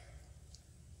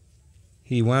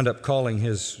 He wound up calling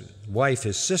his wife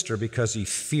his sister because he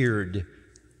feared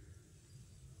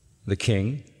the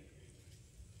king.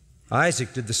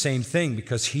 Isaac did the same thing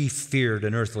because he feared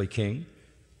an earthly king.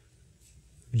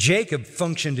 Jacob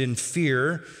functioned in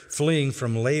fear, fleeing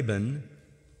from Laban.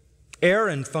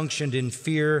 Aaron functioned in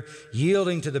fear,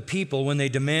 yielding to the people when they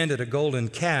demanded a golden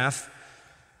calf.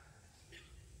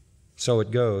 So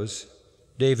it goes.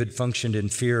 David functioned in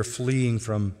fear, fleeing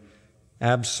from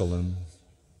Absalom.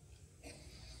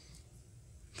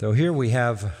 So here we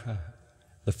have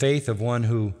the faith of one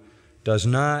who does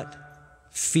not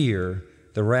fear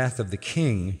the wrath of the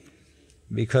king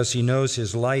because he knows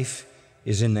his life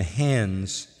is in the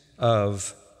hands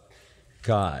of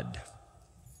God.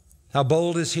 How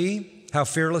bold is he? How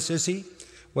fearless is he?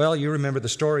 Well, you remember the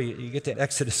story. You get to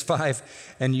Exodus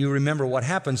 5, and you remember what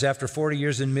happens after 40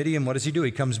 years in Midian. What does he do?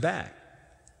 He comes back.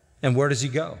 And where does he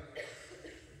go?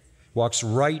 Walks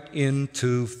right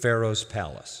into Pharaoh's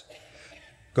palace.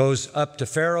 Goes up to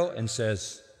Pharaoh and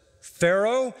says,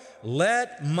 Pharaoh,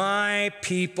 let my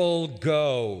people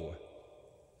go.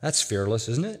 That's fearless,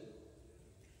 isn't it?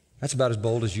 That's about as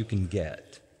bold as you can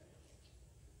get.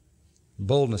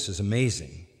 Boldness is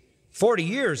amazing. 40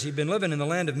 years he'd been living in the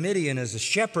land of Midian as a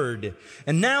shepherd,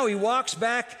 and now he walks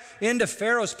back into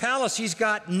Pharaoh's palace. He's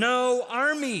got no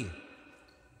army.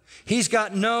 He's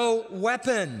got no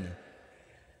weapon.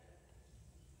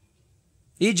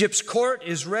 Egypt's court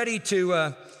is ready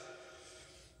to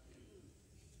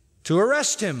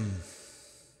arrest him.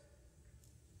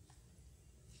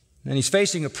 And he's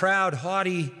facing a proud,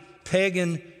 haughty,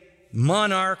 pagan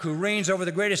monarch who reigns over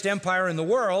the greatest empire in the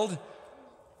world.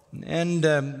 And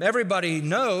everybody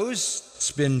knows,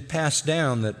 it's been passed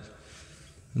down, that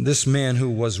this man who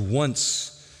was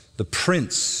once the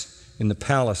prince in the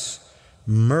palace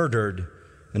murdered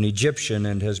an Egyptian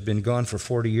and has been gone for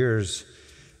 40 years.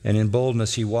 And in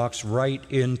boldness, he walks right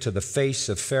into the face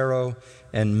of Pharaoh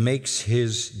and makes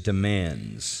his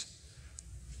demands.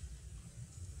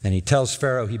 And he tells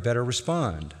Pharaoh he better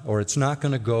respond, or it's not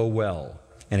going to go well.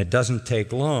 And it doesn't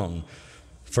take long.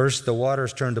 First the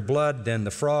waters turn to blood, then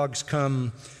the frogs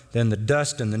come, then the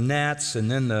dust and the gnats,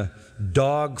 and then the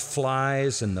dog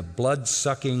flies and the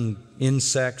blood-sucking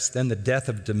insects, then the death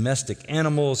of domestic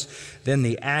animals, then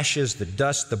the ashes, the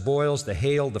dust, the boils, the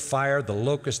hail, the fire, the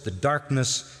locust, the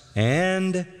darkness,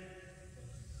 and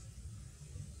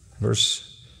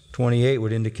verse 28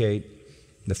 would indicate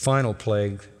the final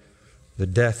plague, the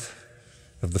death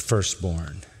of the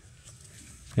firstborn.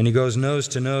 And he goes nose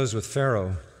to nose with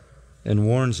Pharaoh and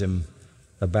warns him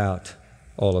about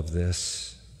all of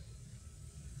this.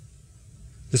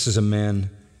 This is a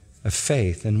man of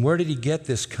faith. And where did he get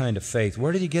this kind of faith?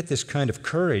 Where did he get this kind of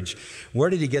courage? Where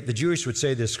did he get, the Jewish would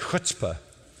say, this chutzpah,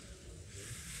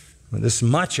 this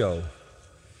macho?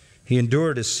 He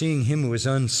endured as seeing him who is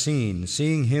unseen,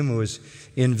 seeing him who is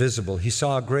invisible. He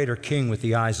saw a greater king with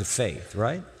the eyes of faith,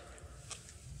 right?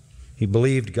 He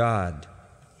believed God.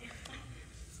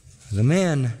 The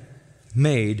man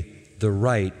made the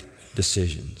right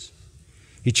decisions.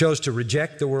 He chose to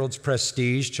reject the world's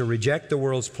prestige, to reject the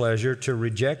world's pleasure, to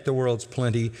reject the world's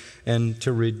plenty, and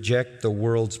to reject the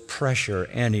world's pressure.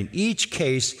 And in each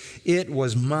case, it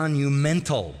was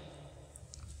monumental.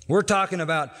 We're talking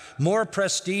about more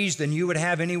prestige than you would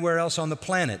have anywhere else on the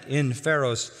planet in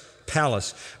Pharaoh's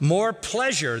palace, more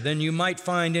pleasure than you might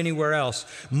find anywhere else,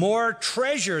 more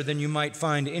treasure than you might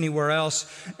find anywhere else,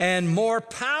 and more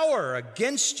power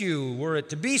against you, were it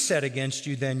to be set against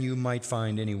you, than you might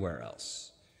find anywhere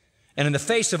else. And in the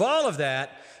face of all of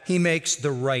that, he makes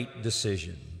the right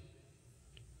decision.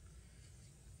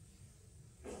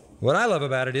 What I love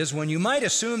about it is when you might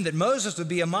assume that Moses would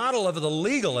be a model of the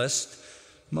legalist,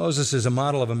 Moses is a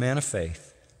model of a man of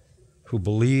faith who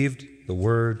believed the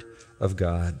word of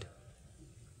God.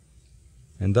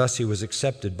 And thus he was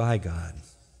accepted by God.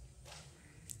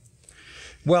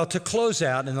 Well, to close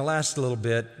out in the last little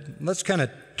bit, let's kind of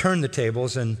turn the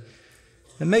tables and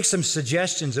make some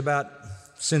suggestions about,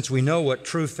 since we know what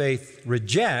true faith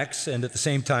rejects, and at the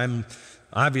same time,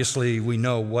 obviously we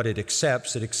know what it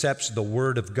accepts. It accepts the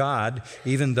Word of God,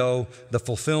 even though the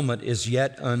fulfillment is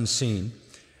yet unseen.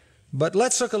 But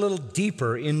let's look a little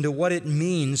deeper into what it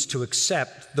means to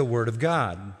accept the Word of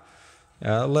God.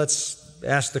 Let's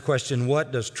ask the question,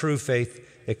 what does true faith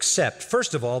accept?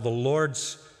 First of all, the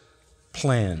Lord's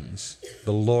plans.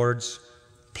 The Lord's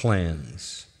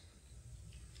plans.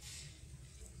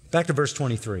 Back to verse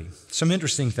 23. Some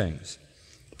interesting things.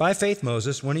 By faith,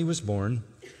 Moses, when he was born,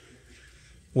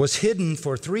 was hidden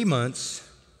for 3 months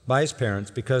by his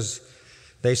parents because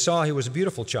they saw he was a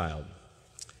beautiful child,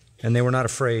 and they were not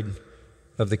afraid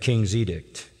of the king's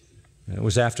edict. It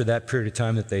was after that period of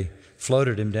time that they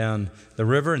floated him down the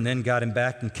river and then got him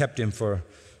back and kept him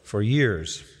for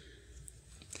years.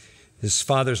 His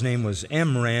father's name was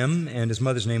Amram, and his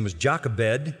mother's name was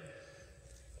Jochebed.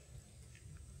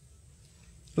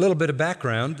 A little bit of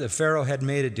background. The Pharaoh had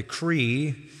made a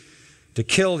decree to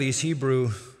kill these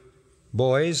Hebrew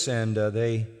boys, and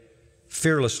they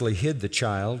fearlessly hid the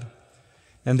child,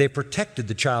 and they protected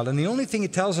the child. And the only thing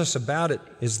it tells us about it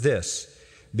is this: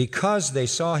 because they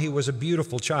saw he was a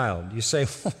beautiful child. You say,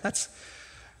 well,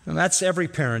 that's every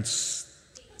parent's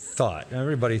thought.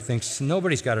 Everybody thinks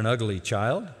nobody's got an ugly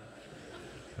child.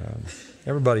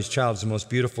 Everybody's child is the most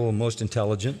beautiful, most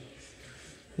intelligent.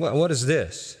 What is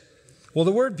this? Well,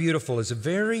 the word beautiful is a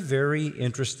very, very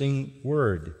interesting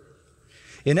word.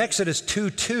 In Exodus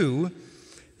 2:2,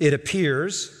 it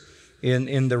appears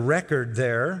in the record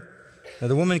there.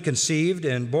 The woman conceived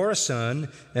and bore a son,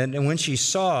 and when she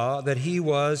saw that he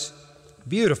was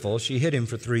beautiful, she hid him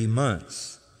for 3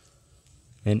 months.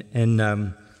 And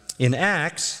in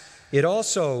Acts, it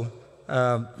also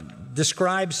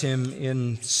describes him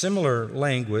in similar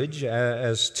language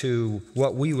as to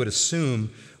what we would assume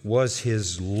was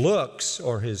his looks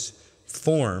or his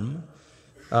form.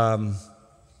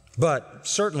 But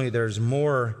certainly there's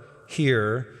more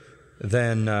here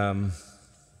than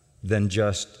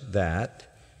just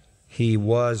that. He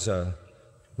was a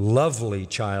lovely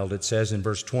child, it says in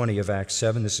verse 20 of Acts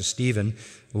 7. This is Stephen,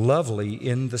 lovely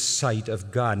in the sight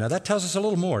of God. Now that tells us a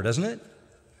little more, doesn't it?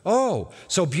 Oh,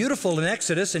 so beautiful in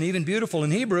Exodus and even beautiful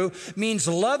in Hebrew means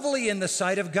lovely in the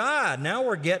sight of God. Now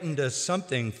we're getting to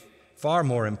something far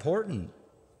more important.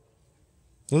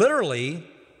 Literally,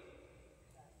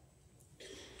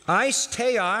 eis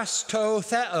theos to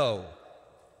theo.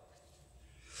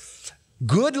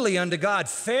 Goodly unto God,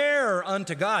 fair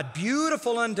unto God,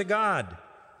 beautiful unto God.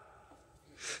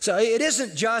 So it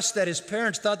isn't just that his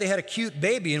parents thought they had a cute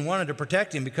baby and wanted to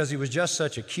protect him because he was just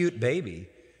such a cute baby.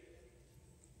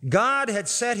 God had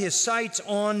set his sights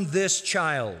on this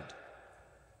child.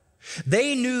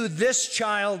 They knew this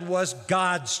child was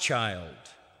God's child,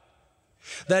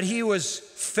 that he was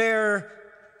fair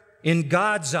in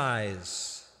God's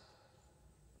eyes.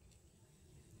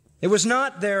 It was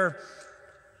not their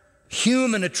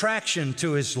human attraction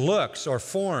to his looks or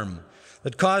form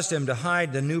that caused them to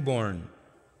hide the newborn.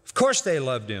 Of course they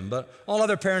loved him, but all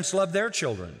other parents loved their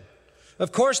children.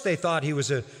 Of course they thought he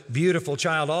was a beautiful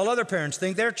child. All other parents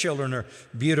think their children are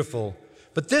beautiful.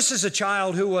 But this is a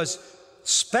child who was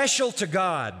special to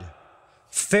God,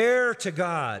 fair to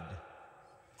God.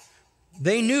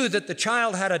 They knew that the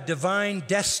child had a divine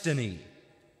destiny.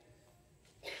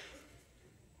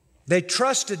 They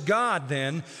trusted God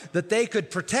then that they could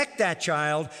protect that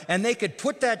child, and they could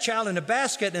put that child in a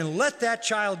basket and let that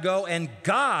child go, and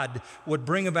God would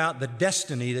bring about the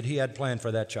destiny that he had planned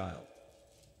for that child.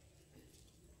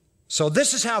 So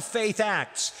this is how faith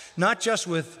acts, not just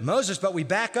with Moses, but we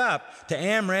back up to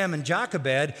Amram and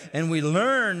Jochebed, and we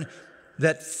learn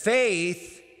that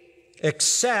faith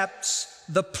accepts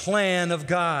the plan of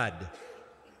God,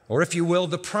 or if you will,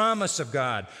 the promise of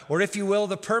God, or if you will,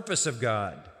 the purpose of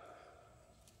God.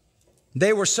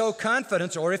 They were so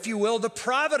confident, or if you will, the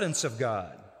providence of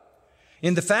God,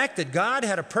 in the fact that God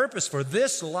had a purpose for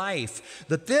this life,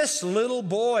 that this little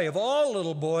boy of all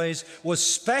little boys was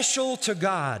special to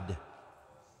God.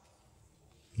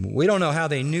 We don't know how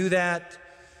they knew that,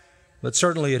 but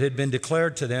certainly it had been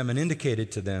declared to them and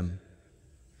indicated to them.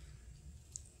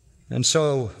 And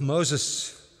so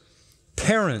Moses'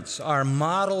 parents are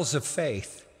models of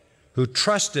faith who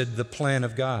trusted the plan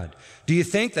of God. Do you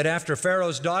think that after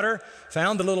Pharaoh's daughter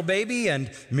found the little baby and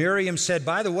Miriam said,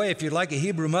 by the way, if you'd like a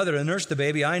Hebrew mother to nurse the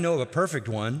baby, I know of a perfect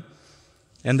one.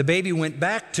 And the baby went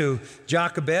back to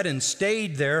Jochebed and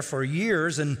stayed there for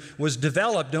years and was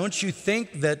developed. Don't you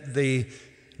think that the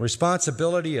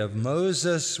responsibility of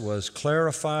Moses was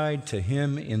clarified to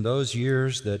him in those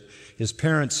years, that his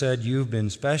parents said, you've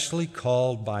been specially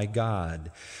called by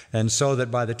God? And so that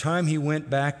by the time he went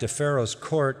back to Pharaoh's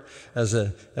court as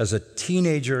a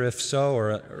teenager, if so,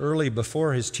 or early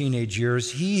before his teenage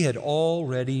years, he had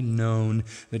already known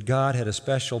that God had a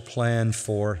special plan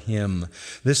for him.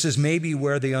 This is maybe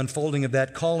where the unfolding of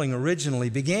that calling originally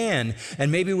began,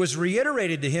 and maybe was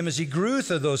reiterated to him as he grew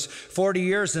through those 40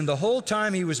 years. And the whole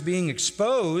time he was being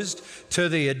exposed to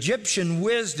the Egyptian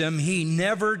wisdom, he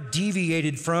never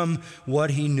deviated from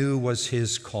what he knew was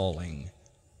his calling.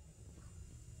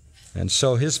 And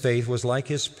so his faith was like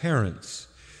his parents.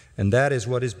 And that is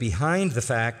what is behind the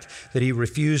fact that he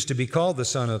refused to be called the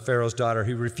son of Pharaoh's daughter.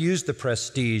 He refused the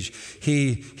prestige.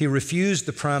 He refused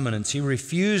the prominence. He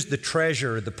refused the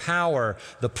treasure, the power,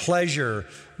 the pleasure,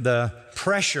 the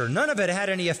pressure. None of it had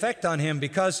any effect on him,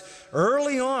 because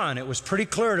early on it was pretty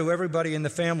clear to everybody in the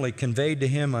family, conveyed to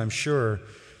him, I'm sure,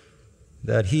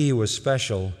 that he was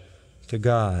special to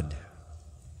God.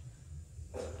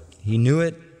 He knew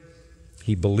it,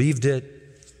 he believed it,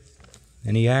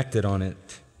 and he acted on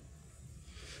it.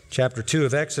 Chapter 2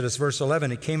 of Exodus, verse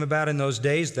 11, it came about in those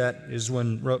days, that is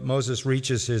when Moses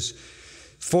reaches his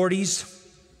 40s.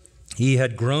 He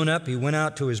had grown up, he went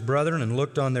out to his brethren and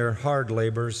looked on their hard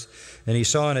labors, and he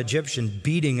saw an Egyptian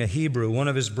beating a Hebrew, one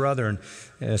of his brethren.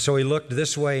 So he looked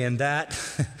this way and that,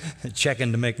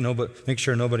 checking to make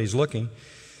sure nobody's looking.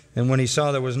 And when he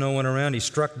saw there was no one around, he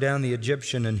struck down the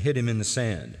Egyptian and hid him in the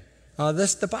sand.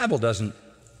 The Bible doesn't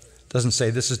say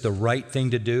this is the right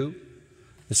thing to do.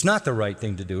 It's not the right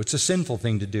thing to do. It's a sinful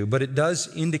thing to do. But it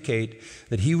does indicate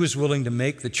that he was willing to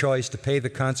make the choice to pay the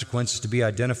consequences to be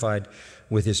identified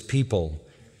with his people.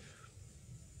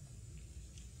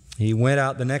 He went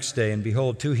out the next day, and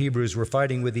behold, 2 Hebrews were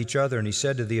fighting with each other, and he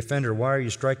said to the offender, "Why are you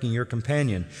striking your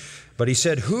companion?" But he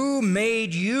said, "Who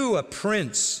made you a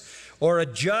prince or a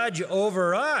judge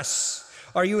over us?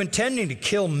 Are you intending to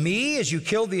kill me as you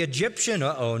killed the Egyptian?"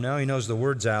 Now he knows the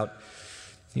word's out.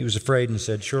 He was afraid and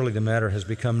said, "Surely the matter has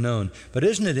become known." But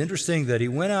isn't it interesting that he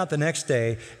went out the next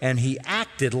day and he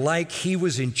acted like he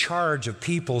was in charge of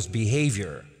people's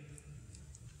behavior?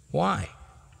 Why?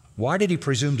 Why did he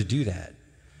presume to do that?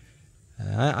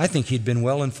 I think he'd been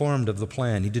well informed of the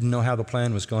plan. He didn't know how the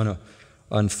plan was going to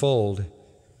unfold,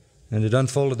 and it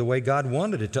unfolded the way God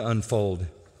wanted it to unfold.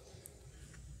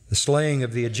 The slaying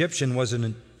of the Egyptian was an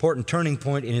important turning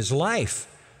point in his life,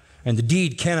 and the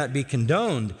deed cannot be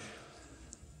condoned.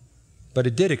 But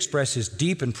it did express his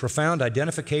deep and profound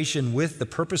identification with the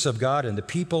purpose of God and the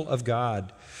people of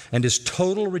God, and his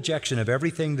total rejection of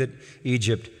everything that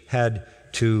Egypt had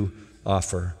to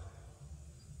offer.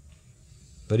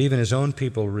 But even his own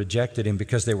people rejected him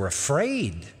because they were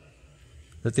afraid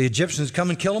that the Egyptians would come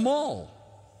and kill them all.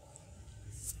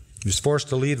 He was forced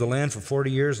to leave the land for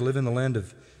 40 years, live in the land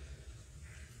of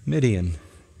Midian,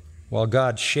 while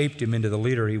God shaped him into the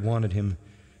leader he wanted him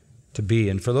to be.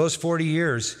 And for those 40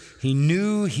 years, he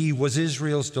knew he was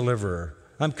Israel's deliverer.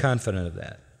 I'm confident of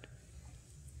that.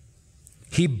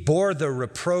 He bore the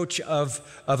reproach of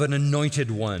an anointed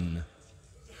one.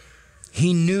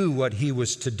 He knew what he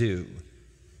was to do.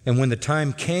 And when the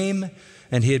time came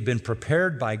and he had been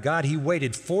prepared by God, he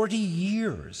waited 40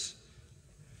 years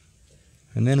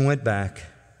and then went back,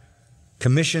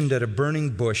 commissioned at a burning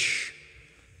bush,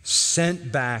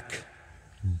 sent back,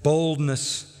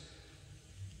 boldness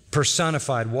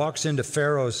personified, walks into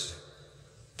Pharaoh's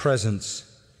presence,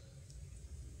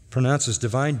 pronounces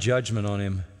divine judgment on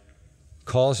him,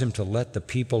 calls him to let the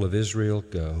people of Israel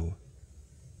go.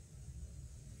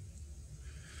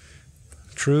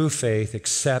 True faith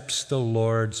accepts the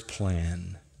Lord's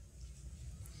plan.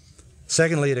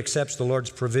 Secondly, it accepts the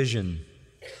Lord's provision.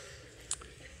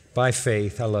 By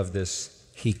faith, I love this,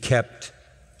 he kept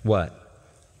what?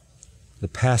 The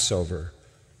Passover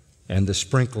and the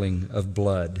sprinkling of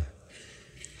blood,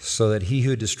 so that he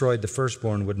who destroyed the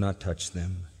firstborn would not touch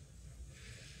them.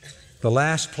 The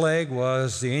last plague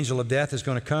was the angel of death is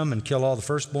going to come and kill all the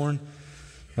firstborn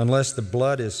unless the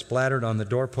blood is splattered on the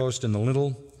doorpost and the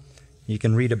lintel. You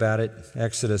can read about it,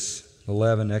 Exodus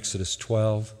 11, Exodus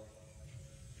 12.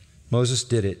 Moses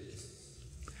did it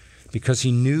because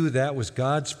he knew that was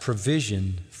God's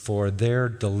provision for their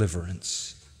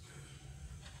deliverance.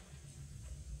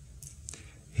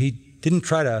 He didn't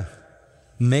try to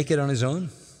make it on his own.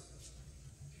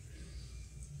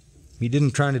 He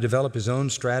didn't try to develop his own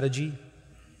strategy.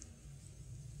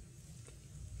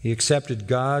 He accepted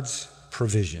God's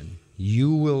provision.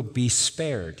 You will be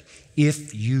spared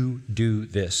if you do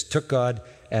this. Took God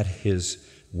at his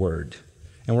word.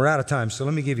 And we're out of time, so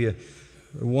let me give you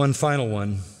one final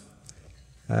one.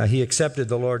 He accepted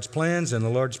the Lord's plans and the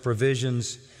Lord's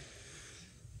provisions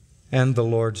and the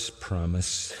Lord's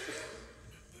promise.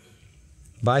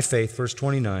 By faith, verse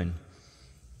 29,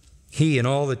 he and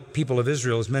all the people of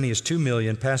Israel, as many as 2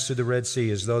 million, passed through the Red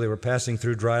Sea as though they were passing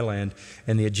through dry land,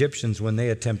 and the Egyptians, when they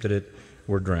attempted it,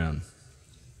 were drowned.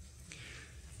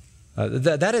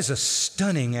 That is a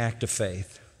stunning act of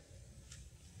faith.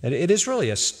 It is really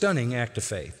a stunning act of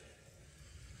faith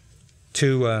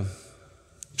to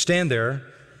stand there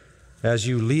as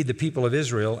you lead the people of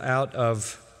Israel out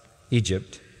of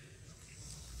Egypt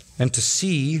and to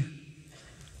see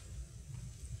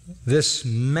this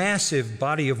massive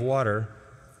body of water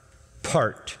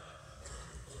part,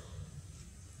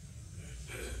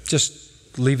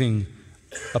 just leaving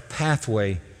a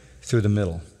pathway through the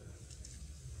middle.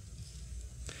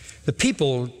 The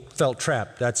people felt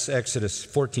trapped. That's Exodus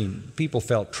 14. People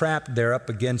felt trapped. They're up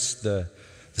against the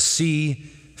sea.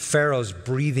 Pharaoh's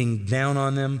breathing down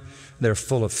on them. They're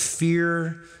full of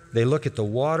fear. They look at the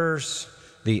waters.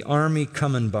 the army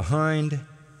coming behind,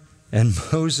 and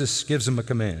Moses gives them a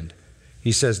command.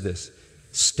 He says this,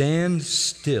 "Stand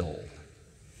still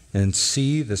and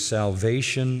see the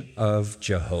salvation of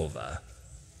Jehovah."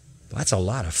 That's a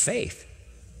lot of faith.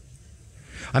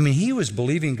 I mean, he was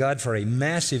believing God for a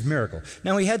massive miracle.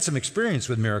 Now, he had some experience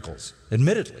with miracles,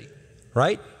 admittedly,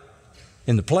 right?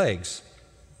 In the plagues.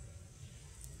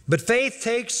 But faith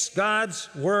takes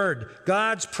God's word,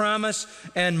 God's promise,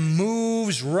 and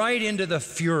moves right into the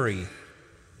fury.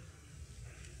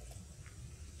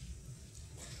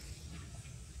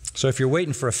 So if you're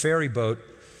waiting for a ferry boat,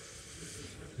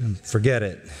 forget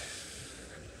it.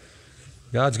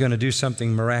 God's going to do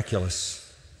something miraculous.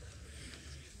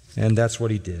 And that's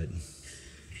what he did.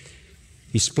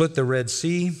 He split the Red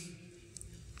Sea,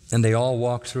 and they all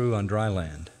walked through on dry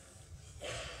land.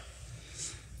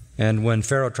 And when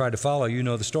Pharaoh tried to follow, you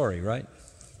know the story, right?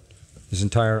 His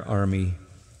entire army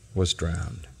was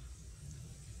drowned.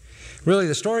 Really,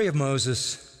 the story of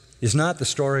Moses is not the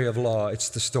story of law, it's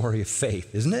the story of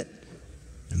faith, isn't it?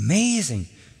 Amazing,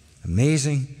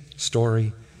 amazing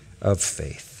story of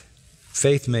faith.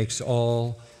 Faith makes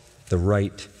all the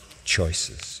right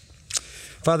choices.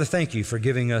 Father, thank you for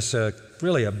giving us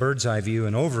really a bird's eye view,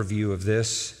 an overview of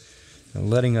this,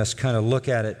 letting us kind of look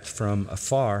at it from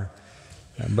afar.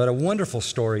 But a wonderful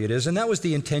story it is, and that was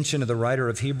the intention of the writer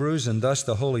of Hebrews, and thus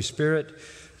the Holy Spirit,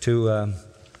 to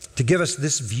give us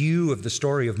this view of the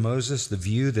story of Moses, the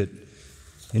view that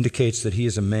indicates that he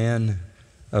is a man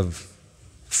of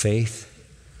faith.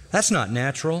 That's not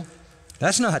natural.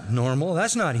 That's not normal.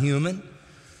 That's not human.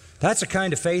 That's a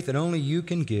kind of faith that only you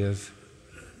can give.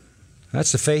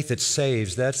 That's the faith that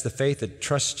saves. That's the faith that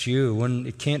trusts you when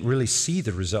it can't really see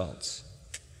the results.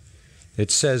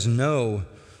 It says no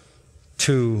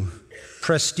to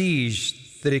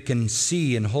prestige that it can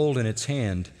see and hold in its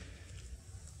hand,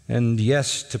 and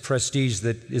yes to prestige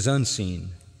that is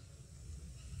unseen.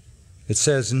 It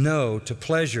says no to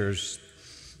pleasures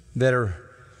that are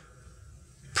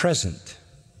present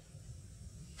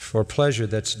for pleasure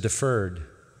that's deferred.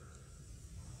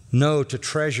 No to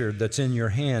treasure that's in your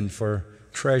hand for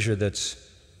treasure that's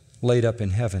laid up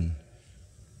in heaven.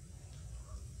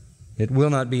 It will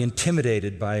not be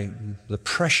intimidated by the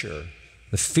pressure,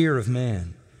 the fear of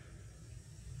man,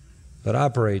 but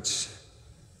operates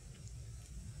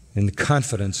in the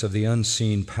confidence of the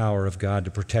unseen power of God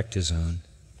to protect his own.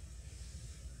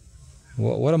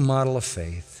 What a model of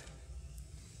faith.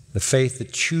 The faith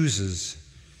that chooses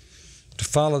to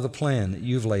follow the plan that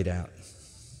you've laid out.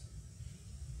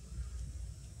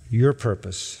 Your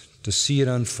purpose, to see it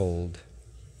unfold.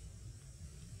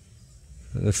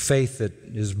 The faith that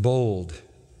is bold,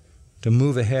 to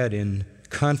move ahead in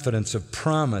confidence of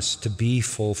promise to be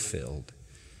fulfilled.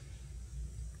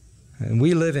 And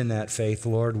we live in that faith,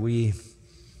 Lord. We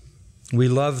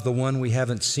love the one we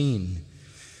haven't seen.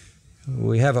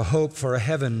 We have a hope for a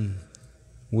heaven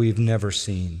we've never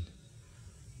seen,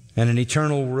 and an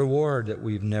eternal reward that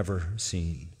we've never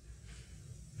seen,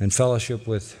 and fellowship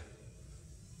with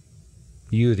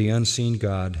you, the unseen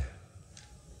God,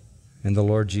 and the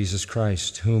Lord Jesus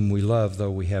Christ, whom we love though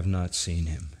we have not seen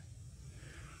him.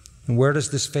 And where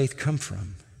does this faith come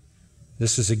from?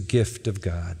 This is a gift of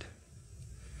God.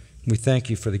 We thank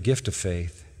you for the gift of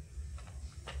faith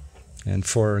and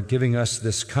for giving us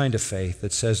this kind of faith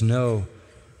that says no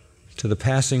to the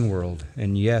passing world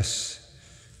and yes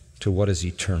to what is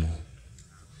eternal.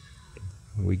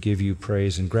 We give you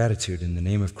praise and gratitude in the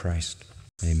name of Christ.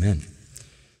 Amen.